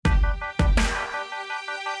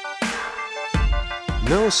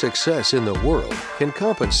No success in the world can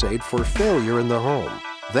compensate for failure in the home.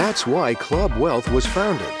 That's why Club Wealth was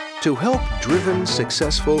founded, to help driven,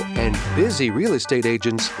 successful, and busy real estate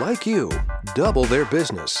agents like you double their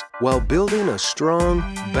business while building a strong,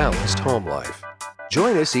 balanced home life.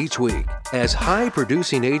 Join us each week as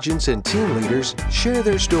high-producing agents and team leaders share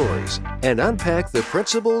their stories and unpack the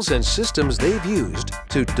principles and systems they've used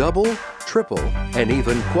to double, triple, and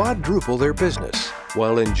even quadruple their business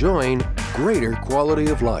while enjoying greater quality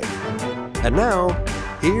of life. And now,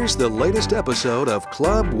 here's the latest episode of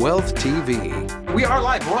Club Wealth TV. We are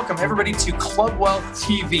live. Welcome, everybody, to Club Wealth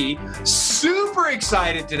TV. Super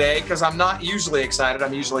excited today because I'm not usually excited.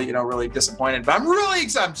 I'm usually, really disappointed, but I'm really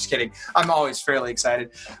excited. I'm just kidding. I'm always fairly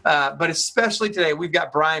excited. But especially today, we've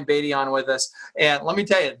got Brian Beatty on with us. And let me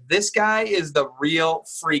tell you, this guy is the real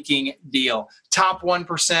freaking deal. Top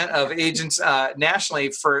 1% of agents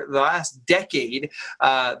nationally for the last decade.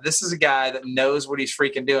 This is a guy that knows what he's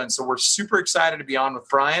freaking doing. So we're super excited to be on with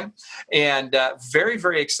Brian, and very,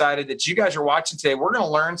 very excited that you guys are watching today. We're going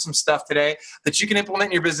to learn some stuff today that you can implement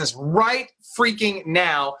in your business right freaking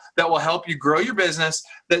now that will help you grow your business.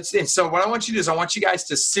 And so what I want you to do is I want you guys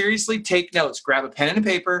to seriously take notes. Grab a pen and a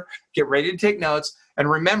paper, get ready to take notes. And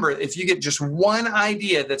remember, if you get just one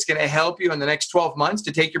idea that's going to help you in the next 12 months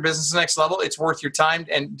to take your business to the next level, it's worth your time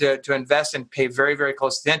and to invest and pay very, very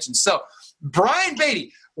close attention. So, Brian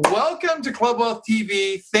Beatty, welcome to Club Wealth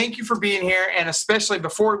TV. Thank you for being here. And especially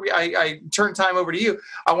before I turn time over to you,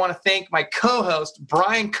 I want to thank my co-host,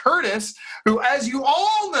 Brian Curtis, who, as you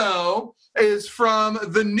all know, is from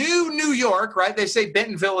the new New York, right? They say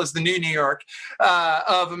Bentonville is the new New York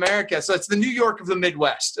of America. So it's the New York of the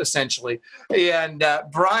Midwest, essentially. And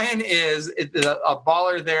Brian is a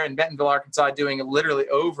baller there in Bentonville, Arkansas, doing literally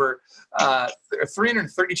over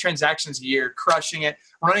 330 transactions a year, crushing it,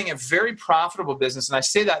 running a very profitable business. And I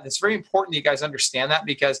say that, it's very important that you guys understand that,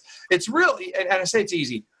 because it's really, and I say it's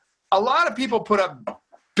easy. A lot of people put up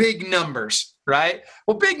big numbers, right?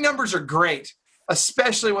 Well, big numbers are great,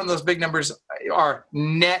 especially when those big numbers are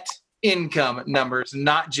net income numbers,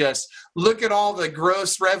 not just look at all the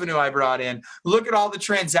gross revenue I brought in, look at all the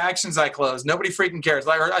transactions I closed. Nobody freaking cares.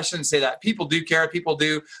 Or I shouldn't say that. People do care. People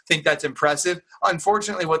do think that's impressive.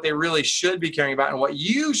 Unfortunately, what they really should be caring about, and what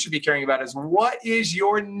you should be caring about, is what is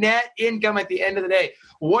your net income at the end of the day?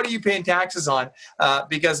 What are you paying taxes on?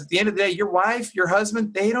 Because at the end of the day, your wife, your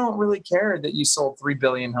husband, they don't really care that you sold 3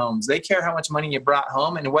 billion homes. They care how much money you brought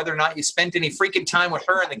home and whether or not you spent any freaking time with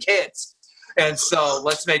her and the kids. And so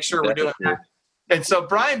let's make sure we're doing that. And so,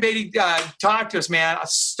 Brian Beatty, talk to us, man. I'm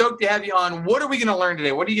stoked to have you on. What are we going to learn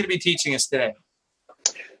today? What are you going to be teaching us today?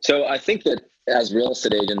 So I think that as real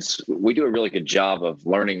estate agents, we do a really good job of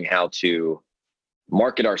learning how to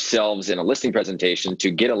market ourselves in a listing presentation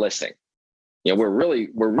to get a listing. We're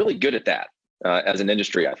really good at that as an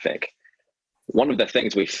industry, I think. One of the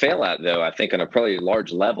things we fail at, though, I think on a pretty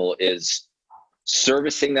large level, is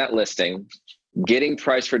servicing that listing, getting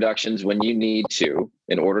price reductions when you need to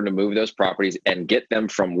in order to move those properties and get them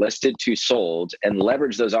from listed to sold, and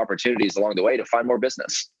leverage those opportunities along the way to find more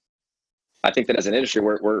business. I think that as an industry,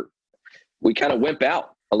 we kind of wimp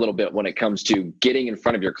out a little bit when it comes to getting in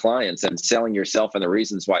front of your clients and selling yourself and the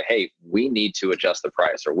reasons why, hey, we need to adjust the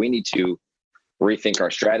price, or we need to rethink our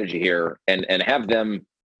strategy here, and have them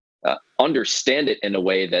understand it in a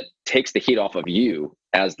way that takes the heat off of you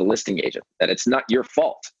as the listing agent, that it's not your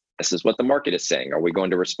fault. This is what the market is saying. Are we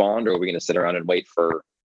going to respond, or are we going to sit around and wait for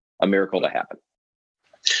a miracle to happen?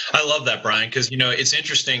 I love that, Brian, because, it's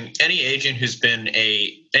interesting. Anybody who's been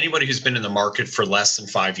in the market for less than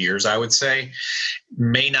 5 years, I would say,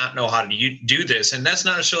 may not know how to do this. And that's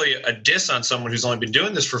not necessarily a diss on someone who's only been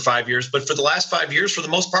doing this for 5 years, but for the last 5 years, for the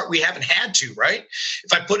most part, we haven't had to, right?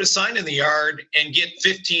 If I put a sign in the yard and get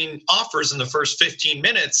 15 offers in the first 15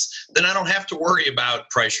 minutes, then I don't have to worry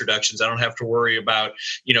about price reductions. I don't have to worry about,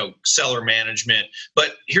 seller management.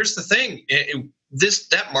 But here's the thing.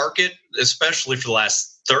 That market, especially for the last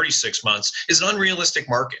 36 months, is an unrealistic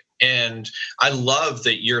market. And I love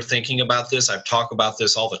that you're thinking about this. I've talked about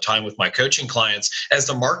this all the time with my coaching clients. As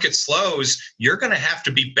the market slows, you're going to have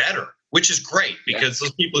to be better, which is great, because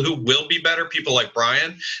those people who will be better, people like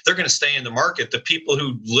Brian, they're going to stay in the market. The people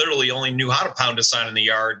who literally only knew how to pound a sign in the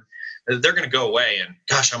yard, they're going to go away. And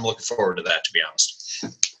gosh, I'm looking forward to that, to be honest.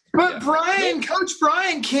 But Brian, Coach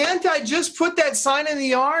Brian, can't I just put that sign in the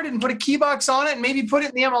yard and put a key box on it and maybe put it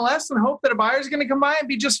in the MLS and hope that a buyer's going to come by and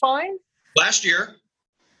be just fine? Last year.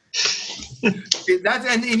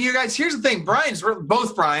 And you guys, here's the thing.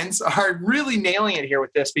 Both Brians are really nailing it here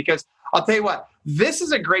with this, because I'll tell you what, this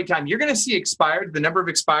is a great time. You're going to see expired. The number of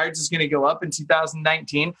expireds is going to go up in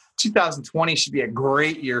 2019. 2020 should be a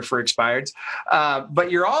great year for expireds. But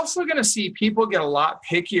you're also going to see people get a lot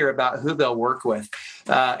pickier about who they'll work with.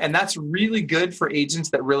 And that's really good for agents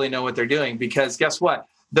that really know what they're doing, because guess what?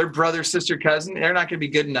 Their brother, sister, cousin, they're not going to be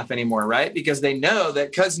good enough anymore, right? Because they know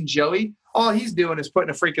that cousin Joey, all he's doing is putting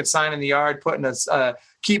a freaking sign in the yard, putting a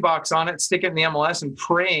key box on it, stick it in the MLS, and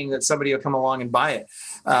praying that somebody will come along and buy it.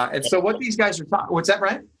 And so what these guys are talking, what's that,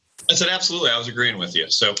 Brian? I said, absolutely. I was agreeing with you.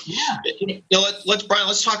 So yeah. Brian,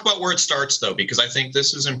 let's talk about where it starts, though, because I think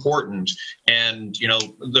this is important. And,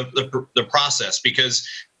 the process, because,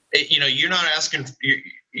 you're not asking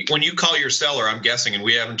when you call your seller, I'm guessing, and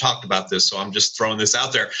we haven't talked about this, so I'm just throwing this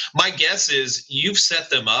out there. My guess is you've set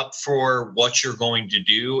them up for what you're going to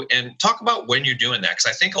do, and talk about when you're doing that, because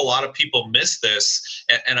I think a lot of people miss this,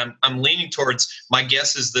 and I'm leaning towards, my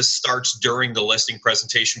guess is this starts during the listing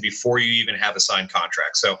presentation before you even have a signed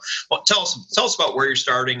contract. So tell us about where you're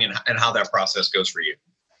starting and how that process goes for you.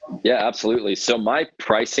 Yeah, absolutely. So my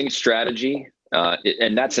pricing strategy,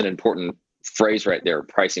 and that's an important phrase right there,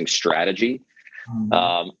 pricing strategy.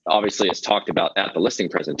 Obviously it's talked about at the listing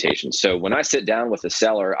presentation. So when I sit down with a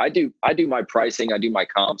seller, I do my pricing, I do my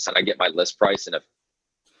comps, and I get my list price in a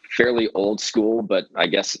fairly old school, but I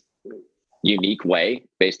guess unique way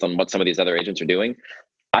based on what some of these other agents are doing.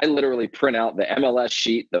 I literally print out the MLS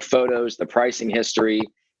sheet, the photos, the pricing history,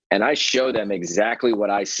 and I show them exactly what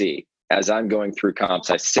I see as I'm going through comps.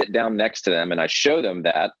 I sit down next to them and I show them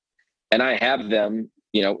that, and I have them,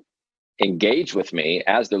 engage with me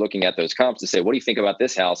as they're looking at those comps to say, what do you think about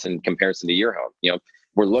this house in comparison to your home?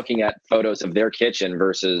 We're looking at photos of their kitchen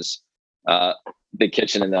versus the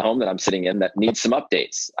kitchen in the home that I'm sitting in that needs some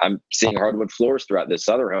updates. I'm seeing hardwood floors throughout this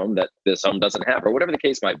other home that this home doesn't have, or whatever the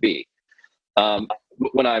case might be.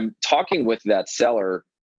 When I'm talking with that seller,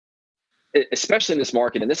 especially in this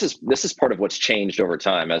market, and this is part of what's changed over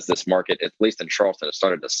time as this market, at least in Charleston, has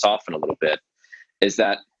started to soften a little bit, is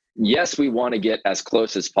that yes, we want to get as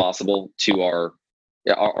close as possible to our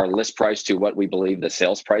list price to what we believe the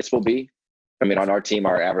sales price will be. I mean, on our team,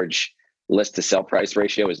 our average list to sell price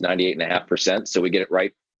ratio is 98.5%. So we get it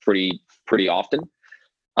right pretty often.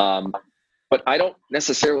 But I don't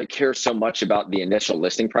necessarily care so much about the initial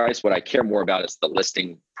listing price. What I care more about is the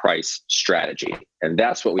listing price strategy. And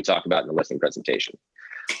that's what we talk about in the listing presentation.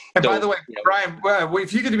 And by the way, Brian,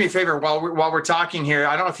 if you could do me a favor while we're talking here,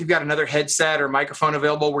 I don't know if you've got another headset or microphone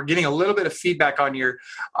available. We're getting a little bit of feedback on your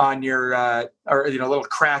or a little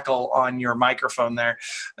crackle on your microphone there.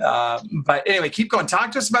 But anyway, keep going.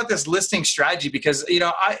 Talk to us about this listing strategy, because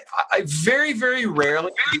I very, very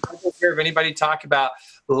rarely hear of anybody talk about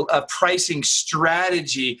a pricing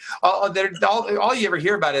strategy. All you ever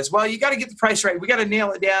hear about is, well, you got to get the price right. We got to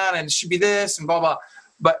nail it down, and it should be this and blah blah.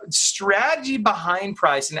 But strategy behind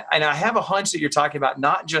price, and I have a hunch that you're talking about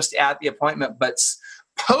not just at the appointment, but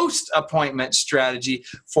post-appointment strategy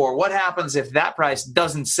for what happens if that price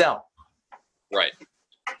doesn't sell. Right.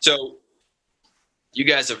 So you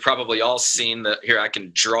guys have probably all seen here I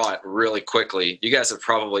can draw it really quickly. You guys have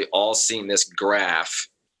probably all seen this graph.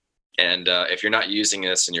 And if you're not using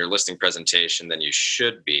this in your listing presentation, then you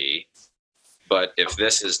should be. But if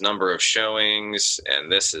this is number of showings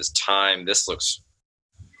and this is time, this looks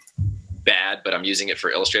bad, but I'm using it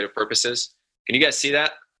for illustrative purposes. Can you guys see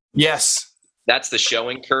that? Yes. That's the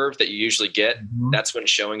showing curve that you usually get. Mm-hmm. That's when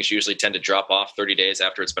showings usually tend to drop off 30 days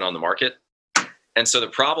after it's been on the market. And so the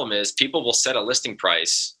problem is people will set a listing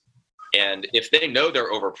price, and if they know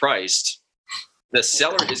they're overpriced, the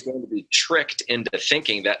seller is going to be tricked into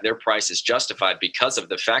thinking that their price is justified because of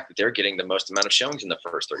the fact that they're getting the most amount of showings in the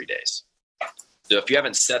first 30 days. So if you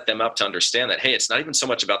haven't set them up to understand that, hey, it's not even so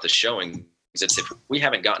much about the showing, it's if we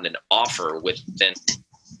haven't gotten an offer within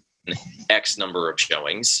X number of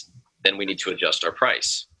showings, then we need to adjust our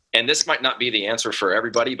price. And this might not be the answer for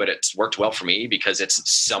everybody, but it's worked well for me because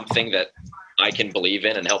it's something that I can believe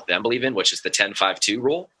in and help them believe in, which is the 10-5-2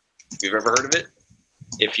 rule. If you've ever heard of it,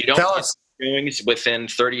 if you don't get showings within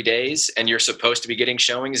 30 days and you're supposed to be getting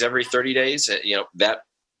showings every 30 days, that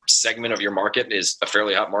segment of your market is a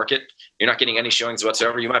fairly hot market. You're not getting any showings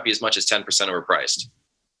whatsoever. You might be as much as 10% overpriced.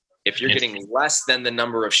 If you're getting less than the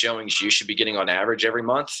number of showings you should be getting on average every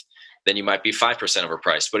month, then you might be 5%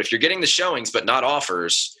 overpriced. But if you're getting the showings but not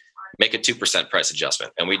offers, make a 2% price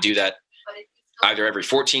adjustment. And we do that either every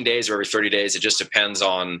 14 days or every 30 days. It just depends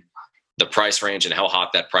on the price range and how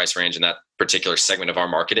hot that price range in that particular segment of our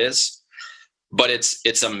market is. But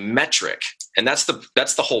it's a metric. And that's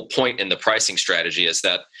the whole point in the pricing strategy, is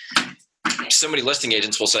that so many listing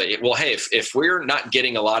agents will say, well, hey, if we're not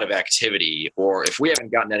getting a lot of activity or if we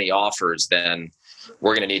haven't gotten any offers, then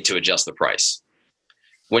we're going to need to adjust the price.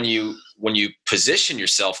 when you position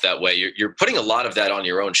yourself that way, you're putting a lot of that on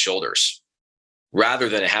your own shoulders, rather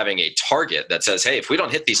than having a target that says, hey, if we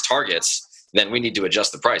don't hit these targets, then we need to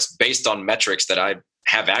adjust the price based on metrics that I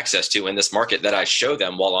have access to in this market that I show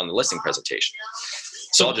them while on the listing presentation.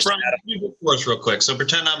 So I'll just Brian, for us real quick. So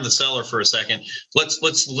pretend I'm the seller for a second.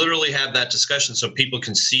 Let's literally have that discussion so people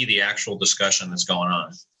can see the actual discussion that's going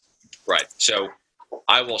on. Right. So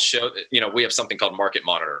I will show, we have something called Market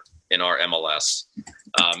Monitor in our MLS.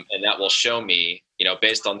 And that will show me,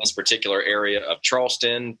 based on this particular area of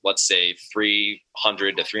Charleston, let's say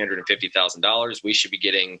 $300,000 to $350,000, we should be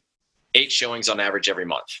getting 8 showings on average every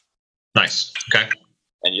month. Nice. Okay.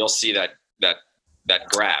 And you'll see that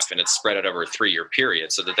graph, and it's spread out over a 3-year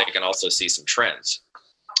period so that they can also see some trends.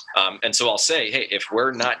 And so I'll say, hey, if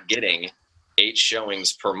we're not getting 8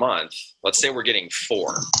 showings per month, let's say we're getting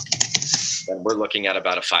 4, then we're looking at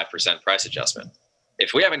about a 5% price adjustment.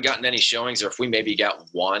 If we haven't gotten any showings, or if we maybe got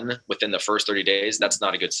 1 within the first 30 days, that's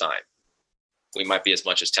not a good sign. We might be as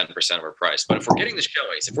much as 10% of our price. But if we're getting the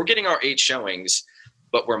showings, if we're getting our 8 showings,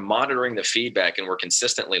 but we're monitoring the feedback and we're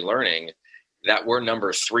consistently learning that we're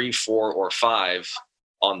number 3, 4, or 5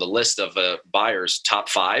 on the list of a buyer's top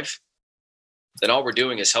 5, then all we're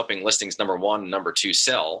doing is helping listings number 1 and number 2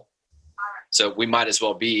 sell. So we might as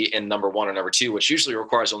well be in number 1 or number 2, which usually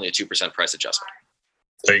requires only a 2% price adjustment.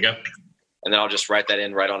 There you go. And then I'll just write that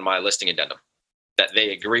in right on my listing addendum, that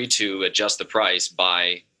they agree to adjust the price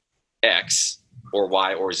by X or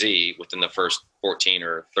Y or Z within the first 14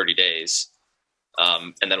 or 30 days.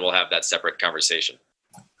 And then we'll have that separate conversation.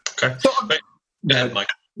 Okay. Go ahead, Mike.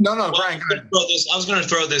 No, Brian, go ahead. I was going to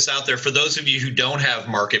throw this out there for those of you who don't have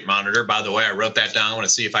Market Monitor. By the way, I wrote that down. I want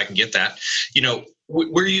to see if I can get that.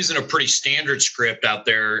 We're using a pretty standard script out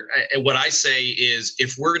there. What I say is,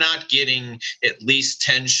 if we're not getting at least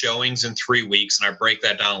 10 showings in 3 weeks, and I break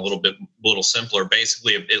that down a little simpler,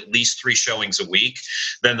 basically at least 3 showings a week,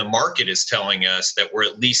 then the market is telling us that we're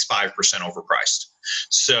at least 5% overpriced.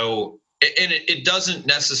 So, and it doesn't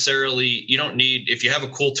necessarily, you don't need, if you have a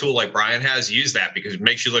cool tool like Brian has, use that, because it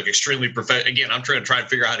makes you look extremely professional. Again, I'm trying to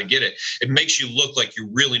figure out how to get it. It makes you look like you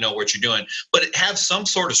really know what you're doing, but have some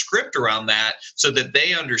sort of script around that so that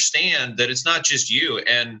they understand that it's not just you.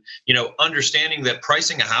 And, understanding that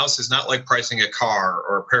pricing a house is not like pricing a car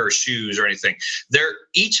or a pair of shoes or anything.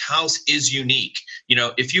 Each house is unique.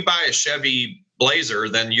 If you buy a Chevy Blazer,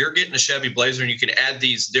 then you're getting a Chevy Blazer and you can add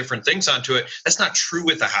these different things onto it. That's not true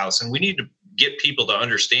with the house. And we need to get people to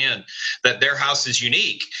understand that their house is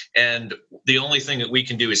unique. And the only thing that we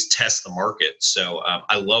can do is test the market. So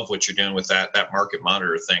I love what you're doing with that Market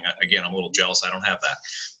Monitor thing. Again, I'm a little jealous. I don't have that.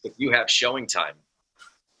 If you have showing time,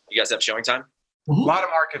 you guys have showing time? A lot of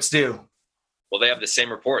markets do. Well, they have the same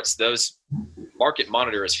reports. Those Market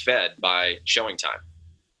Monitor is fed by showing time.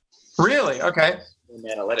 Really? Okay.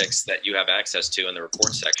 Analytics that you have access to in the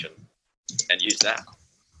report section, and use that.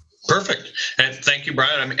 Perfect. And thank you,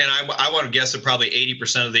 Brian. I want to guess that probably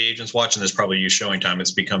 80% of the agents watching this probably use showing time.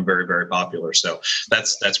 It's become very, very popular. So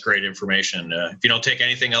that's great information. If you don't take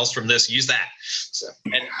anything else from this, use that. So,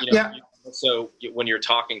 and so when you're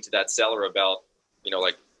talking to that seller about,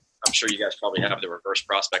 like, I'm sure you guys probably have the reverse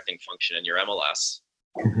prospecting function in your MLS.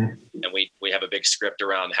 Mm-hmm. And we have a big script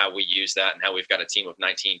around how we use that, and how we've got a team of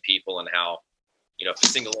 19 people, and how, if a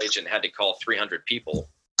single agent had to call 300 people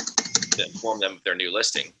to inform them of their new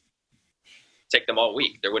listing, take them all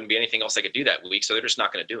week. There wouldn't be anything else they could do that week, so they're just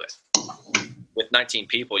not going to do it. With 19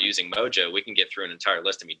 people using Mojo, we can get through an entire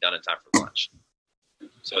list and be done in time for lunch.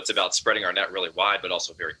 So it's about spreading our net really wide, but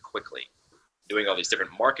also very quickly, doing all these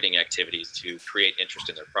different marketing activities to create interest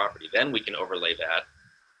in their property. Then we can overlay that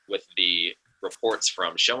with the reports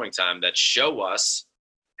from Showing Time that show us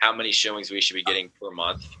how many showings we should be getting per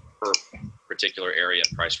month per particular area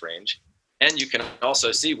and price range. And you can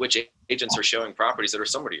also see which agents are showing properties that are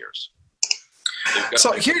similar to yours.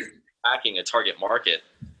 So here, tracking a target market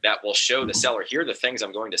that will show the seller, here are the things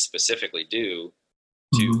I'm going to specifically do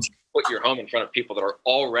to put your home in front of people that are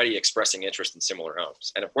already expressing interest in similar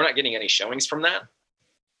homes. And if we're not getting any showings from that,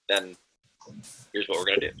 then here's what we're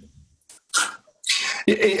going to do.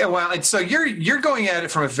 Well, so you're going at it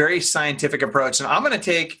from a very scientific approach, and I'm going to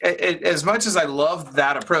take, as much as I love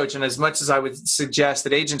that approach, and as much as I would suggest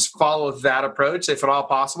that agents follow that approach, if at all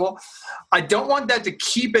possible, I don't want that to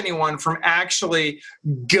keep anyone from actually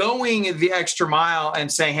going the extra mile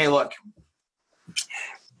and saying, hey, look,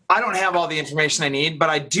 I don't have all the information I need, but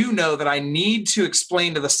I do know that I need to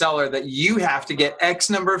explain to the seller that you have to get X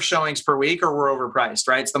number of showings per week or we're overpriced,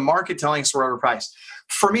 right? It's the market telling us we're overpriced.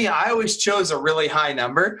 For me, I always chose a really high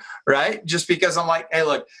number, right? Just because I'm like, hey,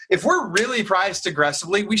 look, if we're really priced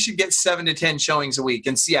aggressively, we should get 7 to 10 showings a week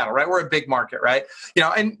in Seattle, right? We're a big market, right?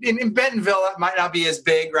 And in Bentonville, it might not be as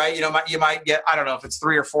big, right? You might get, I don't know if it's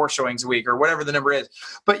 3 or 4 showings a week or whatever the number is,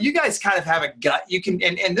 but you guys kind of have a gut. You can,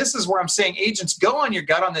 and this is where I'm saying agents, go on your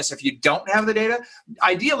gut on this. If you don't have the data,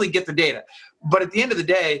 ideally get the data. But at the end of the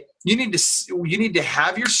day, you need to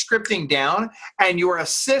have your scripting down, and your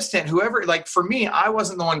assistant, whoever, like for me, I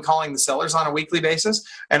wasn't the one calling the sellers on a weekly basis.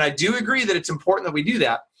 And I do agree that it's important that we do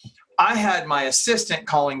that. I had my assistant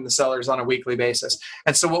calling the sellers on a weekly basis.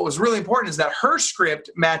 And so what was really important is that her script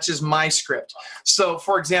matches my script. So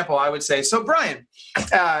for example, I would say, so Brian,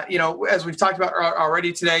 as we've talked about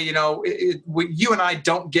already today, you and I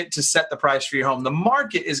don't get to set the price for your home. The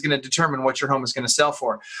market is going to determine what your home is going to sell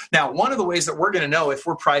for. Now, one of the ways that we're going to know if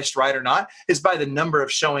we're priced right or not is by the number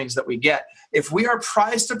of showings that we get. If we are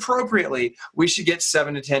priced appropriately, we should get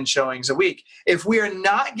 7 to 10 showings a week. If we are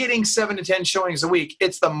not getting 7 to 10 showings a week,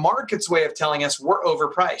 it's the market's way of telling us we're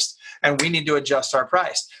overpriced and we need to adjust our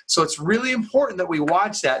price. So it's really important that we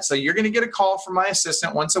watch that. So you're going to get a call from my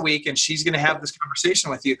assistant once a week, and she's going to have this conversation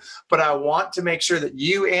with you. But I want to make sure that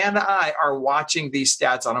you and I are watching these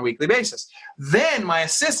stats on a weekly basis. Then my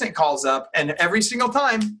assistant calls up, and every single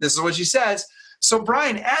time, this is what she says. So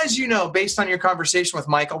Brian, as you know, based on your conversation with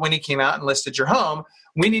Michael when he came out and listed your home,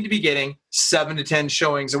 we need to be getting 7 to 10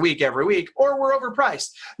 showings a week every week, or we're overpriced.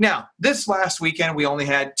 Now, this last weekend, we only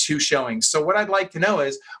had 2 showings. So what I'd like to know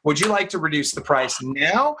is, would you like to reduce the price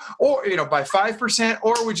now, or by 5%,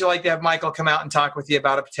 or would you like to have Michael come out and talk with you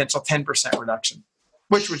about a potential 10% reduction?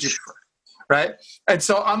 Which would you prefer? Right? And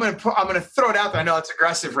so I'm going to throw it out there. I know it's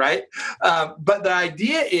aggressive, right? But the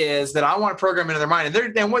idea is that I want to program into their mind.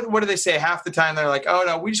 And what do they say? Half the time they're like, oh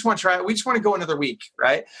no, we just want to try it. We just want to go another week,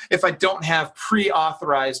 right? If I don't have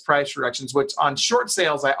pre-authorized price reductions, which on short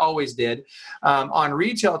sales I always did. On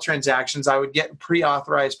retail transactions, I would get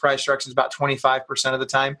pre-authorized price reductions about 25% of the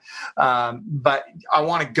time. But I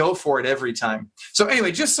want to go for it every time. So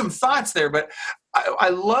anyway, just some thoughts there. But I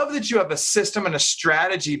love that you have a system and a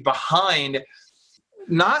strategy behind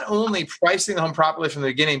not only pricing the home properly from the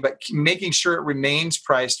beginning, but making sure it remains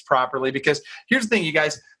priced properly. Because here's the thing, you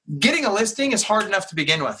guys, getting a listing is hard enough to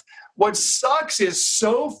begin with. What sucks is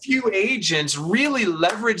so few agents really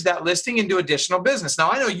leverage that listing into additional business. Now,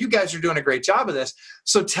 I know you guys are doing a great job of this.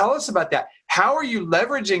 So tell us about that. How are you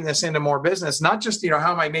leveraging this into more business? Not just,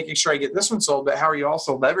 how am I making sure I get this one sold, but how are you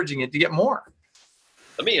also leveraging it to get more?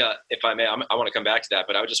 Let me, if I may, I want to come back to that,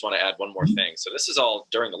 but I just want to add one more thing. So this is all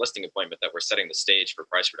during the listing appointment that we're setting the stage for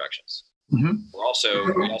price reductions. Mm-hmm. We also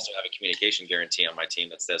have a communication guarantee on my team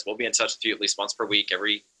that says we'll be in touch with you at least once per week,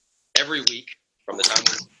 every week from the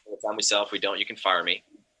time we sell. If we don't, you can fire me.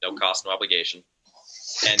 No cost, no obligation.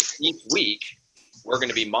 And each week, we're going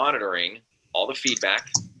to be monitoring all the feedback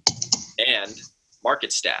and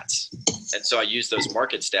market stats. And so I use those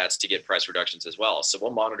market stats to get price reductions as well. So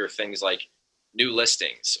we'll monitor things like new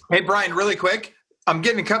listings. Hey, Brian, really quick. I'm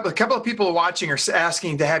getting a couple of people watching are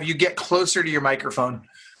asking to have you get closer to your microphone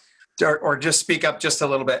or just speak up just a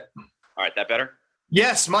little bit. All right, that better?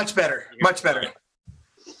 Yes, much better. Much better.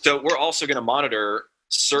 So we're also going to monitor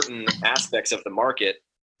certain aspects of the market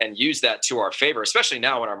and use that to our favor, especially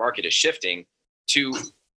now when our market is shifting, to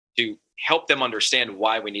help them understand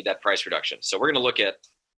why we need that price reduction. So we're going to look at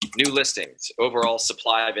new listings, overall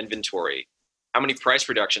supply of inventory. How many price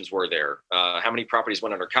reductions were there? How many properties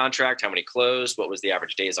went under contract? How many closed? What was the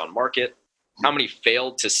average days on market? How many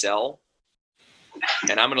failed to sell?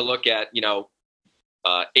 And I'm going to look at,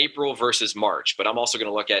 April versus March, but I'm also going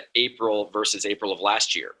to look at April versus April of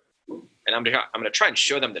last year. And I'm going to try and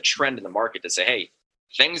show them the trend in the market to say, hey,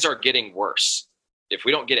 things are getting worse. If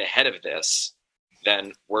we don't get ahead of this,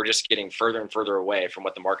 then we're just getting further and further away from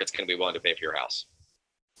what the market's going to be willing to pay for your house.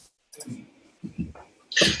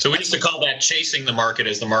 So we used to call that chasing the market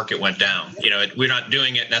as the market went down. We're not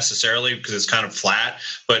doing it necessarily because it's kind of flat,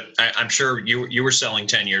 but I'm sure you were selling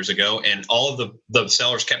 10 years ago, and all of the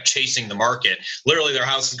sellers kept chasing the market. Literally, their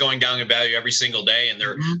house is going down in value every single day, and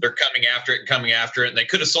they're coming after it, and they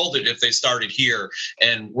could have sold it if they started here.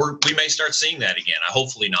 And we may start seeing that again.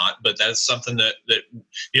 Hopefully not, but that's something that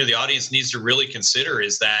the audience needs to really consider,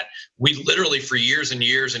 is that we literally for years and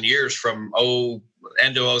years and years from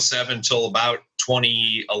end of 07 till about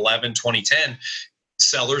 2011, 2010,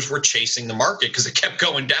 sellers were chasing the market because it kept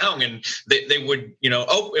going down, and they would,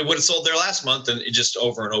 it would have sold there last month, and it just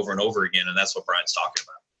over and over and over again. And that's what Brian's talking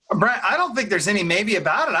about. Brian, I don't think there's any maybe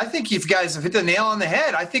about it. I think you guys have hit the nail on the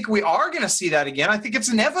head. I think we are going to see that again. I think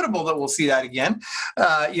it's inevitable that we'll see that again.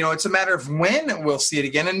 It's a matter of when we'll see it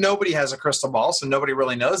again, and nobody has a crystal ball, so nobody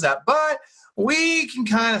really knows that. But we can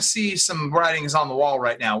kind of see some writings on the wall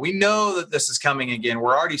right now. We know that this is coming again.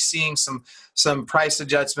 We're already seeing some price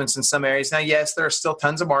adjustments in some areas. Now, yes, there are still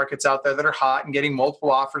tons of markets out there that are hot and getting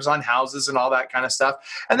multiple offers on houses and all that kind of stuff.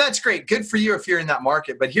 And that's great. Good for you if you're in that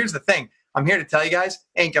market. But here's the thing. I'm here to tell you guys,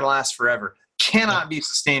 ain't going to last forever. Cannot be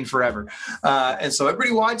sustained forever. And so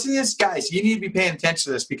everybody watching this, guys, you need to be paying attention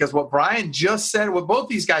to this, because what Brian just said, what both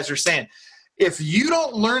these guys are saying, if you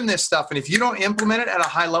don't learn this stuff and if you don't implement it at a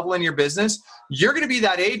high level in your business, you're going to be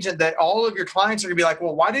that agent that all of your clients are going to be like,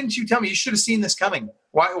 well, why didn't you tell me? You should have seen this coming.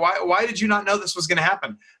 Why did you not know this was going to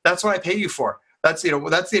happen? That's what I pay you for. That's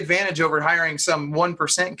the advantage over hiring some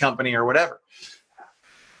 1% company or whatever.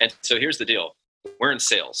 And so here's the deal. We're in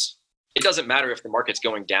sales. It doesn't matter if the market's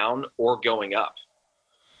going down or going up.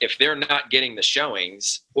 If they're not getting the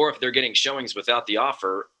showings, or if they're getting showings without the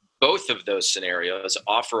offer, both of those scenarios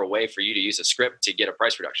offer a way for you to use a script to get a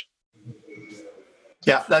price reduction.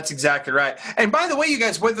 Yeah, that's exactly right. And by the way, you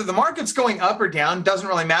guys, whether the market's going up or down doesn't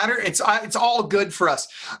really matter. It's all good for us.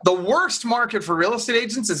 The worst market for real estate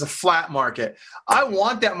agents is a flat market. I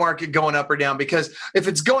want that market going up or down, because if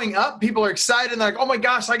it's going up, people are excited and they're like, oh my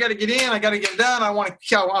gosh, I got to get in, I got to get done, I want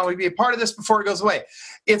to be a part of this before it goes away.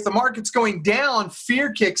 If the market's going down,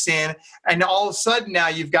 fear kicks in, and all of a sudden now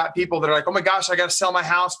you've got people that are like, oh my gosh, I got to sell my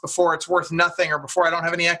house before it's worth nothing, or before I don't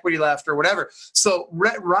have any equity left, or whatever. So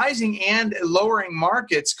rising and lowering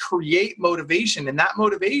markets create motivation, and that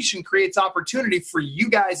motivation creates opportunity for you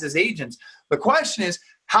guys as agents. The question is,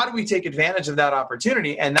 how do we take advantage of that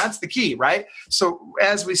opportunity? And that's the key, right? So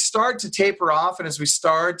as we start to taper off, and as we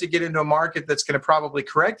start to get into a market that's going to probably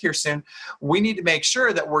correct here soon, we need to make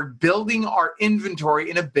sure that we're building our inventory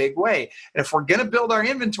in a big way. And if we're going to build our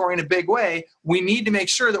inventory in a big way, we need to make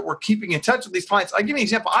sure that we're keeping in touch with these clients. I'll give you an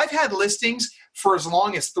example. I've had listings for as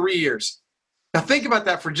long as 3 years. Now think about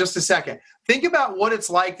that for just a second. Think about what it's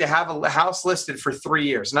like to have a house listed for 3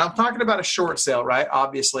 years. Now I'm talking about a short sale, right?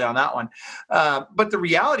 Obviously on that one. But the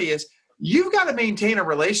reality is you've got to maintain a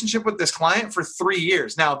relationship with this client for 3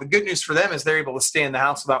 years. Now the good news for them is they're able to stay in the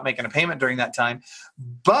house without making a payment during that time.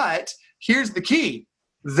 But here's the key.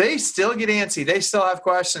 They still get antsy. They still have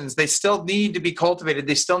questions. They still need to be cultivated.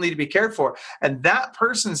 They still need to be cared for. And that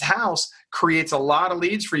person's house creates a lot of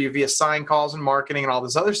leads for you via sign calls and marketing and all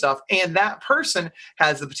this other stuff. And that person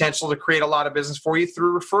has the potential to create a lot of business for you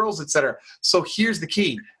through referrals, et cetera. So here's the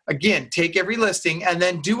key. Again, take every listing and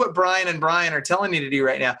then do what Brian and Brian are telling you to do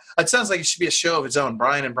right now. It sounds like it should be a show of its own,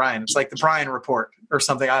 Brian and Brian. It's like the Brian Report or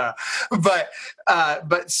something. I don't know.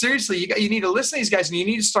 But seriously, you need to listen to these guys, and you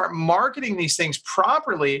need to start marketing these things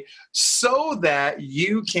properly so that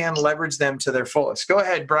you can leverage them to their fullest. Go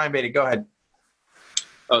ahead, Brian Beatty. Go ahead.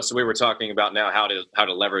 Oh, so we were talking about now how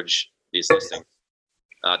to leverage these listings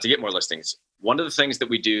to get more listings. One of the things that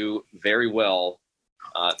we do very well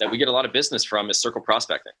that we get a lot of business from is circle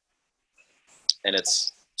prospecting. And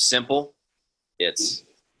it's simple, it's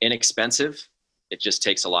inexpensive, it just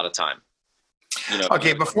takes a lot of time.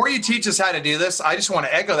 Okay, before you teach us how to do this, I just want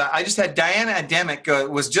to echo that. I just had Diana Ademic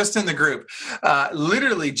was just in the group,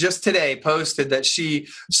 literally just today posted that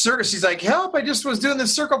she's like, help, I just was doing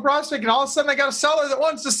this circle prospect and all of a sudden I got a seller that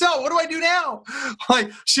wants to sell. What do I do now?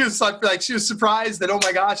 She was surprised that, oh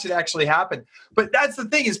my gosh, it actually happened. But that's the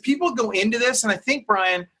thing is people go into this, and I think,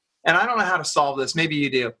 Brian, and I don't know how to solve this, maybe you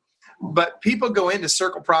do, but people go into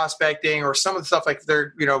circle prospecting or some of the stuff like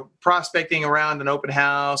they're, prospecting around an open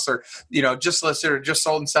house or, just listed or just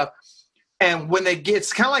sold and stuff. And when they get,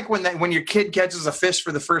 it's kind of like when your kid catches a fish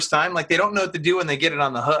for the first time, like they don't know what to do when they get it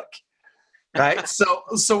on the hook. Right.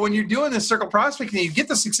 So when you're doing this circle prospecting, you get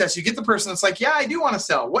the success, you get the person that's like, yeah, I do want to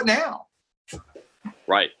sell. What now?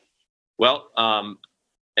 Right. Well,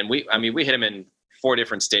 and we hit them in 4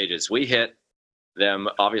 different stages. We hit them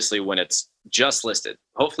obviously when it's just listed,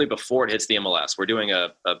 hopefully before it hits the MLS. We're doing a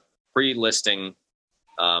pre-listing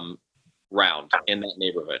round in that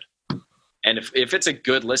neighborhood. And if it's a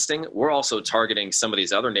good listing, we're also targeting some of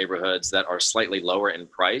these other neighborhoods that are slightly lower in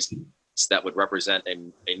price that would represent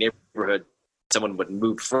a neighborhood someone would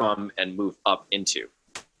move from and move up into.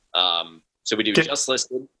 So we do just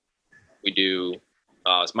listed. We do,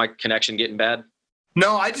 is my connection getting bad?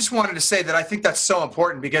 No, I just wanted to say that I think that's so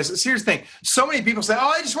important because here's the thing. So many people say, oh,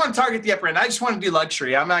 I just want to target the upper end. I just want to do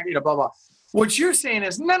luxury. I'm not, blah, blah. What you're saying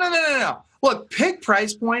is no. Look, pick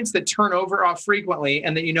price points that turn over off frequently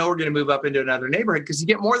and that you know are going to move up into another neighborhood because you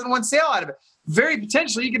get more than one sale out of it. Very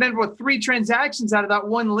potentially, you can end up with 3 transactions out of that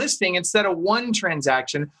one listing instead of 1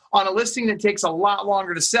 transaction on a listing that takes a lot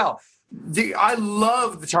longer to sell. I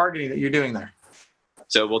love the targeting that you're doing there.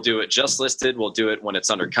 So we'll do it just listed. We'll do it when it's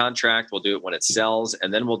under contract. We'll do it when it sells.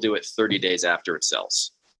 And then we'll do it 30 days after it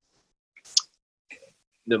sells.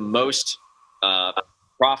 The most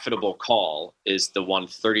profitable call is the one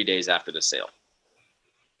 30 days after the sale.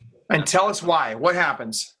 And tell us why. What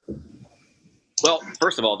happens? Well,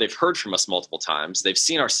 first of all, they've heard from us multiple times. They've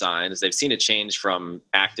seen our signs. They've seen it change from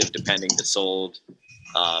active to pending to sold.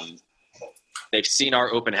 They've seen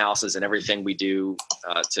our open houses and everything we do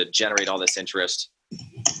to generate all this interest.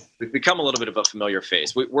 We've become a little bit of a familiar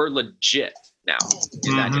face. We're legit now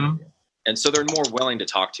in that area. And so they're more willing to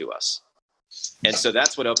talk to us. And so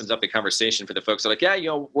that's what opens up the conversation for the folks that are like, yeah,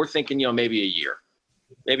 we're thinking, maybe a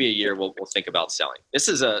year we'll think about selling. This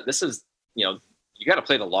is you got to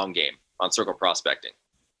play the long game on circle prospecting.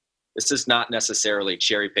 This is not necessarily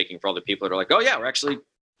cherry picking for all the people that are like, oh yeah, we're actually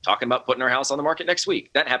talking about putting our house on the market next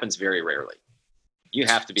week. That happens very rarely. You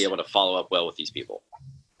have to be able to follow up well with these people.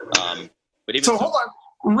 But even hold on.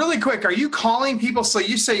 Really quick, are you calling people? So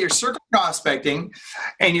you say you're circle prospecting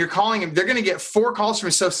and you're calling them, they're going to get 4 calls from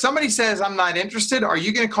you. So if somebody says, I'm not interested, are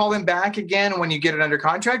you going to call them back again when you get it under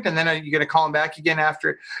contract? And then are you going to call them back again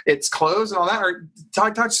after it's closed and all that? Or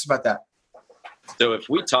talk to us about that. So if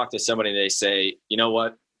we talk to somebody and they say, you know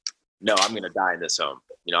what? No, I'm going to die in this home.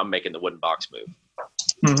 I'm making the wooden box move.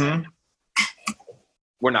 Mm-hmm.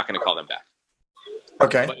 We're not going to call them back.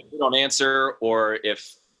 Okay. But if we don't answer, or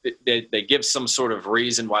if they give some sort of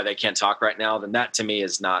reason why they can't talk right now, then that to me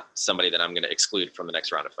is not somebody that I'm going to exclude from the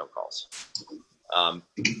next round of phone calls.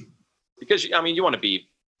 Because, you want to be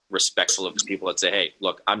respectful of people that say, hey,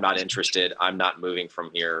 look, I'm not interested. I'm not moving from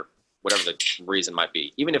here, whatever the reason might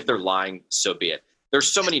be. Even if they're lying, so be it.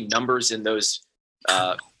 There's so many numbers in those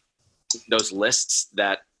lists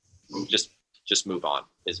that just move on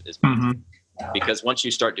is because once you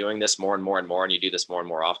start doing this more and more and more, and you do this more and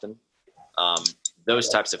more often, those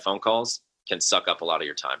types of phone calls can suck up a lot of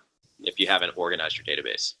your time if you haven't organized your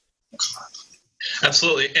database.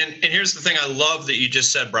 Absolutely. And here's the thing I love that you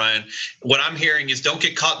just said, Brian. What I'm hearing is don't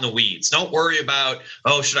get caught in the weeds. Don't worry about,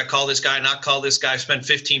 should I call this guy, not call this guy, spend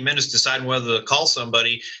 15 minutes deciding whether to call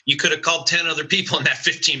somebody. You could have called 10 other people in that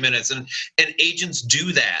 15 minutes. And agents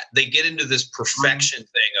do that. They get into this perfection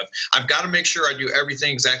thing of, I've got to make sure I do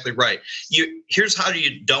everything exactly right. Here's how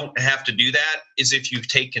you don't have to do that is if you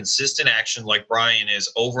take consistent action like Brian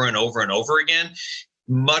is over and over and over again.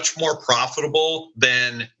 Much more profitable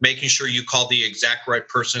than making sure you call the exact right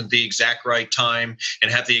person at the exact right time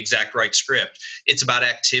and have the exact right script. It's about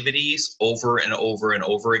activities over and over and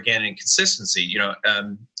over again and consistency.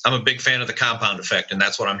 I'm a big fan of the compound effect, and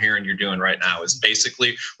that's what I'm hearing you're doing right now is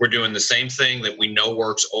basically we're doing the same thing that we know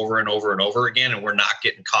works over and over and over again, and we're not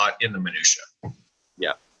getting caught in the minutia.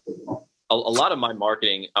 Yeah. A lot of my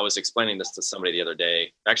marketing, I was explaining this to somebody the other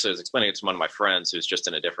day. Actually, I was explaining it to one of my friends who's just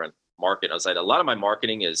in a different market. I was like, a lot of my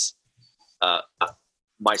marketing is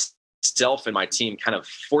myself and my team kind of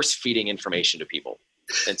force feeding information to people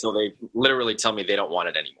until they literally tell me they don't want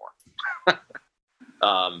it anymore.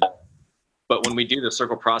 But when we do the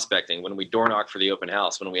circle prospecting, when we door knock for the open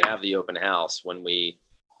house, when we have the open house, when we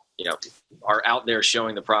are out there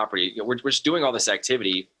showing the property, we're just doing all this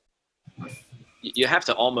activity. You have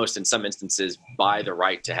to almost, in some instances, buy the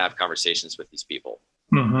right to have conversations with these people.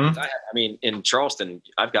 Mm-hmm. In Charleston,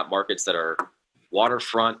 I've got markets that are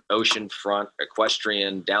waterfront, oceanfront,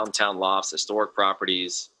 equestrian, downtown lofts, historic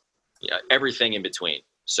properties, everything in between.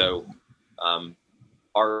 So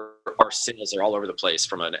our sales are all over the place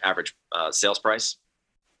from an average sales price,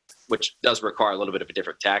 which does require a little bit of a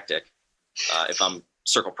different tactic. If I'm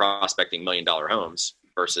circle prospecting $1 million homes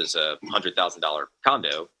versus a $100,000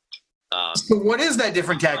 condo. So what is that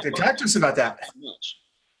different tactic? Talk to us about that.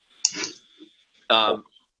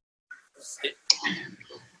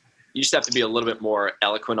 You just have to be a little bit more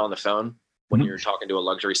eloquent on the phone when you're talking to a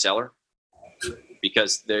luxury seller,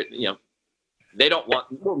 because they don't want,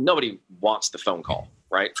 nobody wants the phone call,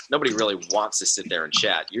 right? Nobody really wants to sit there and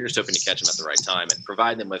chat. You're just hoping to catch them at the right time and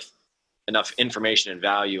provide them with enough information and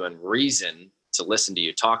value and reason to listen to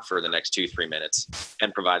you talk for the next 2-3 minutes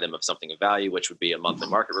and provide them with something of value, which would be a monthly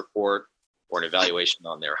market report or an evaluation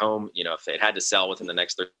on their home. If they had to sell within the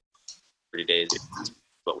next 30 days,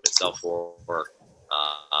 what would it sell for?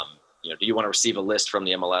 Do you want to receive a list from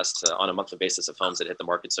the MLS on a monthly basis of homes that hit the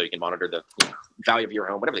market so you can monitor the value of your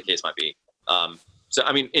home, whatever the case might be. So,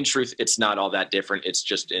 I mean, in truth, it's not all that different. It's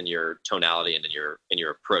just in your tonality and in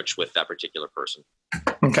your approach with that particular person.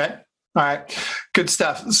 Okay. All right. Good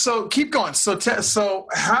stuff. So keep going. So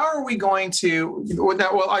how are we going to? Well,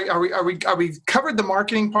 are we covered the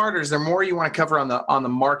marketing part, or is there more you want to cover on the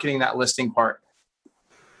marketing, that listing part?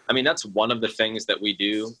 I mean, that's one of the things that we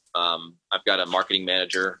do. I've got a marketing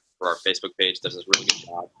manager for our Facebook page that does a really good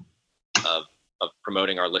job of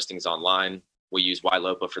promoting our listings online. We use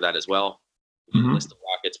YLOPA for that as well. Listing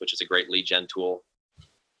Rockets, which is a great lead gen tool.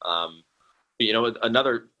 But,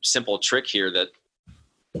 another simple trick here that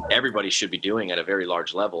everybody should be doing at a very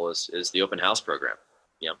large level is the open house program,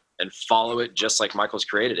 and follow it just like Michael's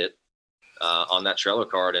created it on that Trello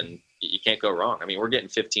card, and you can't go wrong. I mean, we're getting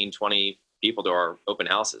 15, 20 people to our open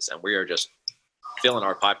houses, and we are just filling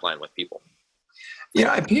our pipeline with people.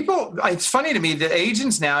 It's funny to me that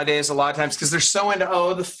agents nowadays, a lot of times, because they're so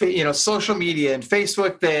into, social media and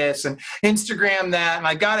Facebook this and Instagram that, and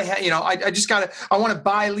I gotta I want to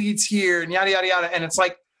buy leads here and yada, yada, yada. And it's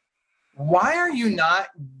like, why are you not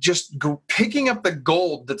just picking up the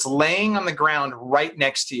gold that's laying on the ground right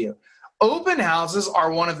next to you? Open houses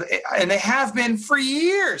are and they have been for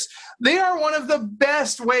years. They are one of the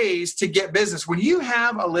best ways to get business. When you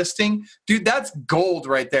have a listing, dude, that's gold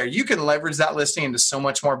right there. You can leverage that listing into so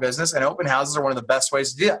much more business, and open houses are one of the best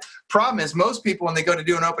ways to do that. Problem is, most people, when they go to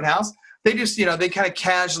do an open house, they just, they kind of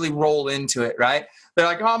casually roll into it, right? They're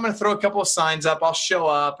like, oh, I'm going to throw a couple of signs up. I'll show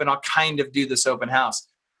up and I'll kind of do this open house.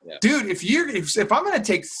 Yeah. Dude, if I'm going to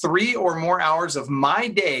take 3 or more hours of my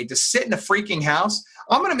day to sit in a freaking house,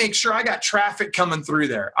 I'm going to make sure I got traffic coming through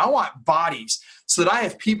there. I want bodies so that I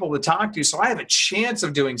have people to talk to, so I have a chance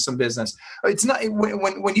of doing some business. It's not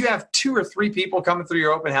when you have 2 or 3 people coming through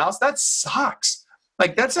your open house, that sucks.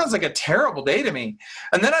 Like, that sounds like a terrible day to me.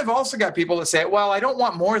 And then I've also got people that say, well, I don't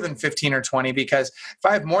want more than 15 or 20, because if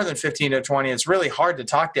I have more than 15 or 20, it's really hard to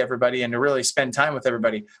talk to everybody and to really spend time with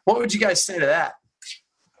everybody. What would you guys say to that?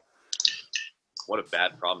 What a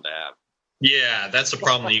bad problem to have. Yeah, that's a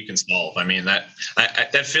problem that you can solve. I mean, that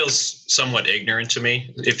feels somewhat ignorant to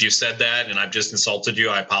me. If you said that and I've just insulted you,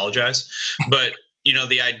 I apologize. But,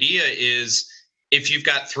 the idea is, if you've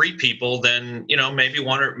got 3 people, then, maybe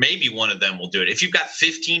one of them will do it. If you've got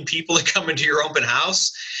 15 people that come into your open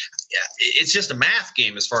house, it's just a math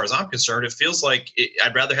game as far as I'm concerned. It feels like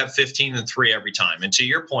I'd rather have 15 than 3 every time. And to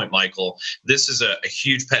your point, Michael, this is a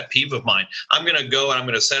huge pet peeve of mine. I'm going to go and I'm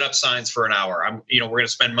going to set up signs for an hour. We're going to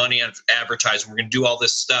spend money on advertising. We're going to do all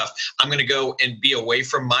this stuff. I'm going to go and be away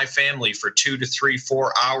from my family for 2 to 3,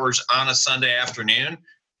 4 hours on a Sunday afternoon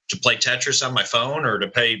to play Tetris on my phone or to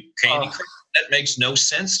play Candy Crush. That makes no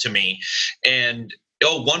sense to me. And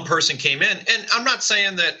one person came in, and I'm not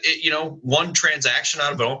saying that one transaction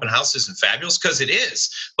out of an open house isn't fabulous, because it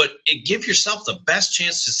is, but give yourself the best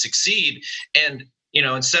chance to succeed. And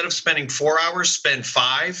instead of spending 4 hours, spend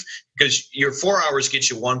 5, because your 4 hours get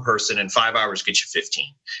you 1 person and 5 hours get you 15.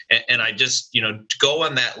 And I just go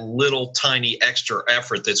on that little tiny extra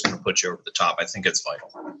effort that's going to put you over the top. I think it's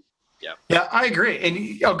vital. Yeah, I agree.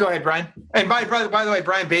 And go ahead, Brian. And by the way,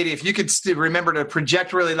 Brian Beatty, if you could remember to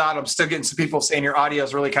project really loud, I'm still getting some people saying your audio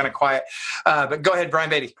is really kind of quiet. But go ahead, Brian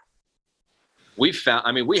Beatty. We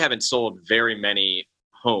haven't sold very many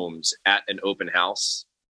homes at an open house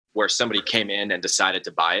where somebody came in and decided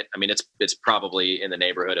to buy it. I mean, it's probably in the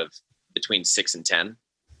neighborhood of between 6 and 10.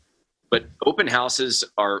 But open houses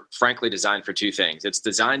are frankly designed for 2 things. It's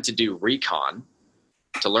designed to do recon,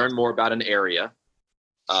 to learn more about an area,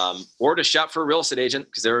 or to shop for a real estate agent,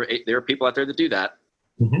 because there are people out there that do that.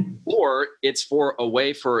 Mm-hmm. Or it's for a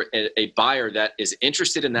way for a buyer that is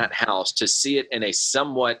interested in that house to see it in a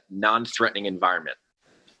somewhat non-threatening environment.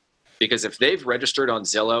 Because if they've registered on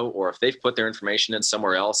Zillow, or if they've put their information in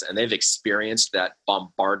somewhere else and they've experienced that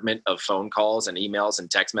bombardment of phone calls and emails and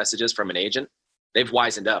text messages from an agent, they've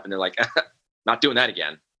wisened up and they're like, not doing that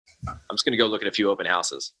again. I'm just going to go look at a few open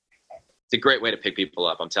houses. It's a great way to pick people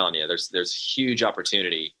up. I'm telling you, there's huge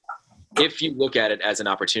opportunity if you look at it as an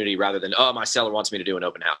opportunity rather than, oh, my seller wants me to do an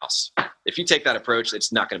open house. If you take that approach,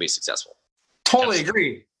 it's not going to be successful. Totally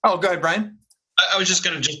agree. Oh, go ahead, Brian. I was just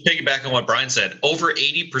going to piggyback on what Brian said. Over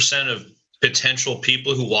 80% of potential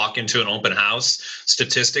people who walk into an open house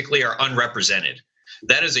statistically are unrepresented.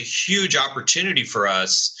 That is a huge opportunity for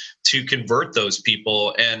us to convert those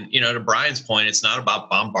people. And, to Brian's point, it's not about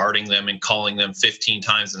bombarding them and calling them 15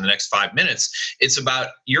 times in the next 5 minutes. It's about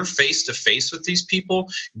you're face to face with these people,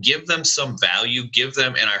 give them some value, give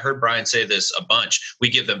them, and I heard Brian say this a bunch, we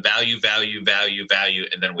give them value,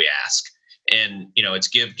 and then we ask. And, it's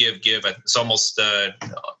give. It's almost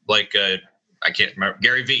like I can't remember,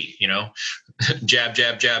 Gary V, jab,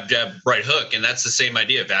 jab, jab, jab, right hook. And that's the same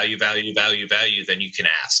idea, value, value, value, value, then you can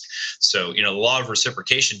ask. So, the law of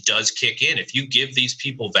reciprocation does kick in. If you give these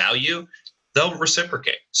people value, they'll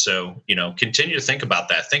reciprocate. So, continue to think about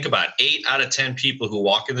that. Think about 8 out of 10 people who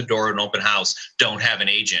walk in the door at an open house don't have an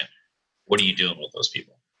agent. What are you doing with those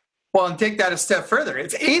people? Well, and take that a step further.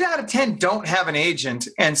 If 8 out of 10 don't have an agent,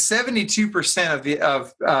 and 72%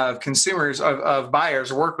 of consumers of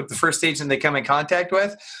buyers work with the first agent they come in contact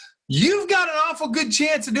with, you've got an awful good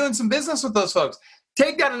chance of doing some business with those folks.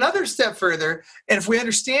 Take that another step further, and if we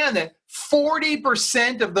understand that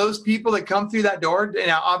 40% of those people that come through that door,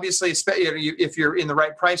 now obviously, if you're in the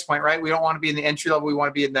right price point, right? We don't want to be in the entry level. We want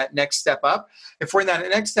to be in that next step up. If we're in that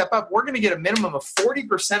next step up, we're going to get a minimum of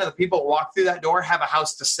 40% of the people that walk through that door have a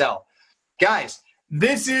house to sell. Guys,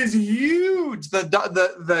 this is huge.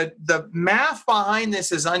 The math behind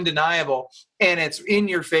this is undeniable, and it's in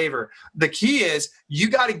your favor. The key is you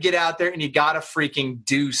got to get out there and you got to freaking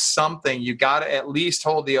do something. You got to at least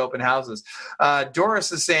hold the open houses.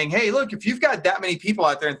 Doris is saying, hey, look, if you've got that many people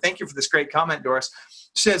out there, and thank you for this great comment, Doris,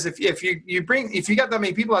 says if you got that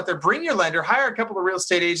many people out there, bring your lender, hire a couple of real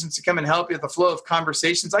estate agents to come and help you with the flow of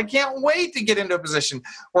conversations. I can't wait to get into a position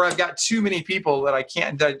where I've got too many people that I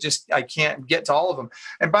can't get to all of them.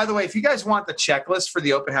 And by the way, if you guys want the checklist for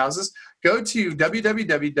the open houses, go to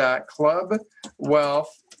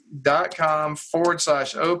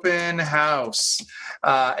www.clubwealth.com/open house.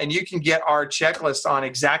 And you can get our checklist on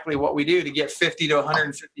exactly what we do to get 50 to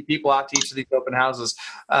 150 people out to each of these open houses.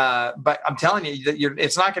 But I'm telling you, that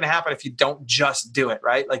it's not going to happen if you don't just do it,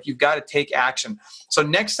 right? Like, you've got to take action. So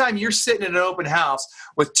next time you're sitting in an open house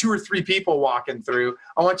with 2 or 3 people walking through,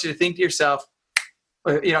 I want you to think to yourself,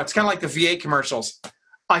 it's kind of like the VA commercials.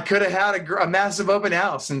 I could have had a massive open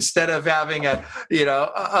house instead of having a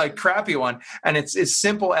crappy one. And it's as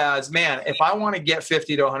simple as, man, if I want to get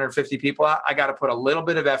 50 to 150 people out, I got to put a little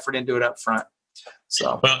bit of effort into it up front.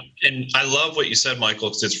 So, well, and I love what you said, Michael,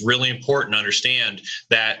 because it's really important to understand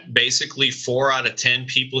that basically 4 out of 10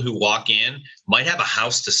 people who walk in might have a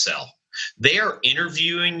house to sell. They are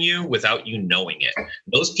interviewing you without you knowing it.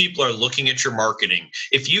 Those people are looking at your marketing.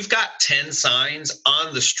 If you've got 10 signs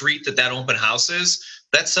on the street that open house is,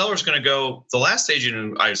 that seller's going to go, the last agent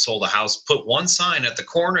who I sold a house put 1 sign at the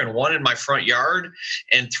corner and 1 in my front yard,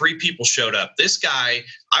 and 3 people showed up. This guy,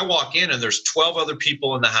 I walk in and there's 12 other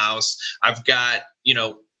people in the house. I've got,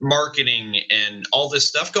 marketing and all this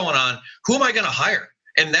stuff going on. Who am I going to hire?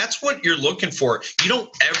 And that's what you're looking for. You don't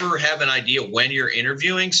ever have an idea when you're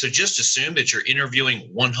interviewing, so just assume that you're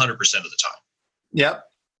interviewing 100% of the time. Yep.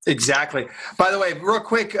 Exactly. By the way, real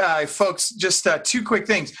quick, folks, just 2 quick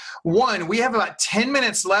things. One, we have about 10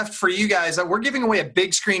 minutes left for you guys. We're giving away a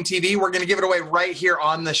big screen TV. We're going to give it away right here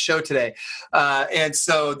on the show today. And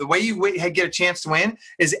so the way you get a chance to win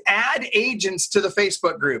is add agents to the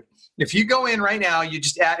Facebook group. If you go in right now, you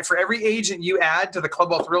just add, for every agent you add to the Club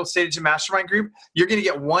Wealth Real Estate Agent Mastermind group, you're going to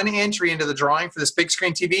get 1 entry into the drawing for this big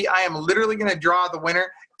screen TV. I am literally going to draw the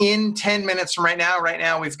winner in 10 minutes from right now. Right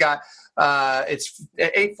now, we've got it's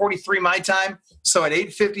at 8:43 my time. So at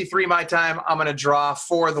 8:53 my time, I'm going to draw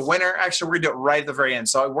for the winner. Actually, we're going to do it right at the very end.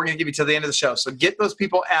 So we're going to give you till the end of the show. So get those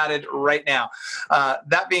people added right now.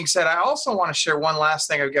 That being said, I also want to share one last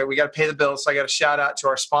thing. We got to pay the bills. So I got to shout out to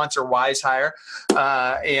our sponsor, WiseHire.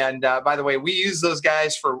 And by the way, we use those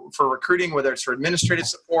guys for recruiting, whether it's for administrative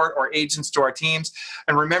support or agents to our teams.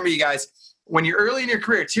 And remember, you guys, when you're early in your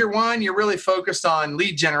career, tier 1, you're really focused on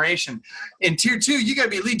lead generation. In tier 2, you got to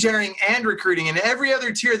be lead generating and recruiting. And every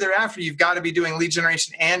other tier thereafter, you've got to be doing lead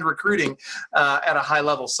generation and recruiting at a high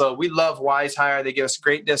level. So we love WiseHire. They give us a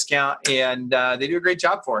great discount, and they do a great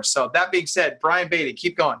job for us. So that being said, Brian Beatty,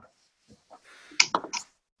 keep going.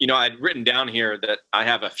 I'd written down here that I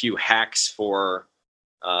have a few hacks for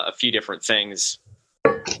a few different things.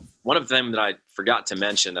 One of them that I forgot to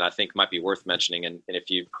mention that I think might be worth mentioning, and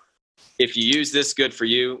if you use this, good for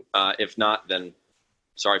you. If not, then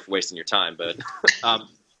sorry for wasting your time. But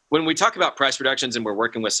when we talk about price reductions and we're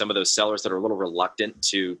working with some of those sellers that are a little reluctant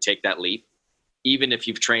to take that leap, even if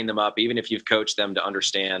you've trained them up, even if you've coached them to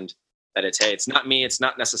understand that it's not me, it's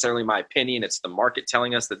not necessarily my opinion, it's the market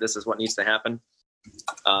telling us that this is what needs to happen.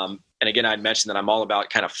 And again, I'd mentioned that I'm all about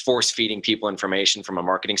kind of force feeding people information from a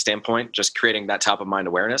marketing standpoint, just creating that top of mind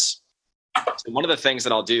awareness. So one of the things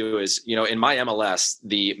that I'll do is, in my MLS,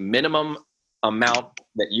 the minimum amount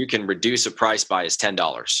that you can reduce a price by is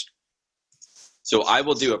 $10. So I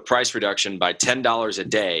will do a price reduction by $10 a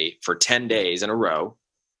day for 10 days in a row.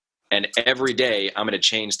 And every day I'm going to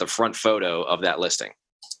change the front photo of that listing.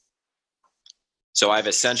 So I've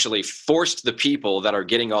essentially forced the people that are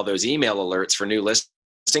getting all those email alerts for new listings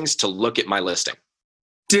listings to look at my listing.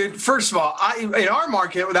 Dude, first of all, in our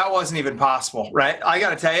market, that wasn't even possible, right? I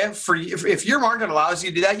got to tell you, if your market allows you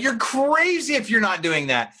to do that, you're crazy if you're not doing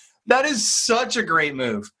that. That is such a great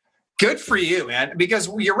move. Good for you, man, because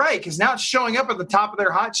you're right, because now it's showing up at the top of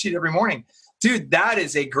their hot sheet every morning. Dude, that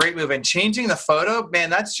is a great move. And changing the photo, man,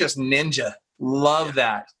 that's just ninja. Love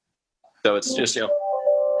that. So it's just,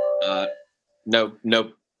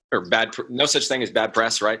 no such thing as bad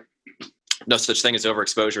press, right? No such thing as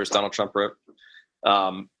overexposure, as Donald Trump wrote.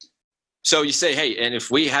 So you say, hey, and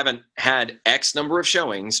if we haven't had X number of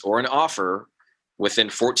showings or an offer within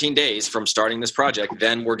 14 days from starting this project,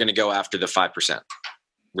 then we're going to go after the 5%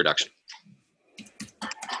 reduction.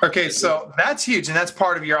 Okay, so that's huge, and that's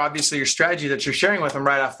part of your strategy that you're sharing with them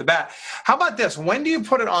right off the bat. How about this? When do you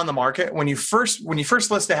put it on the market? When you first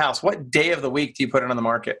list a house, what day of the week do you put it on the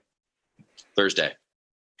market? Thursday.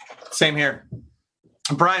 Same here.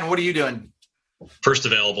 Brian, what are you doing? First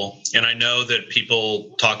available. And I know that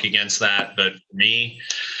people talk against that, but for me,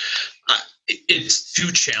 it's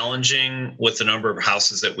too challenging with the number of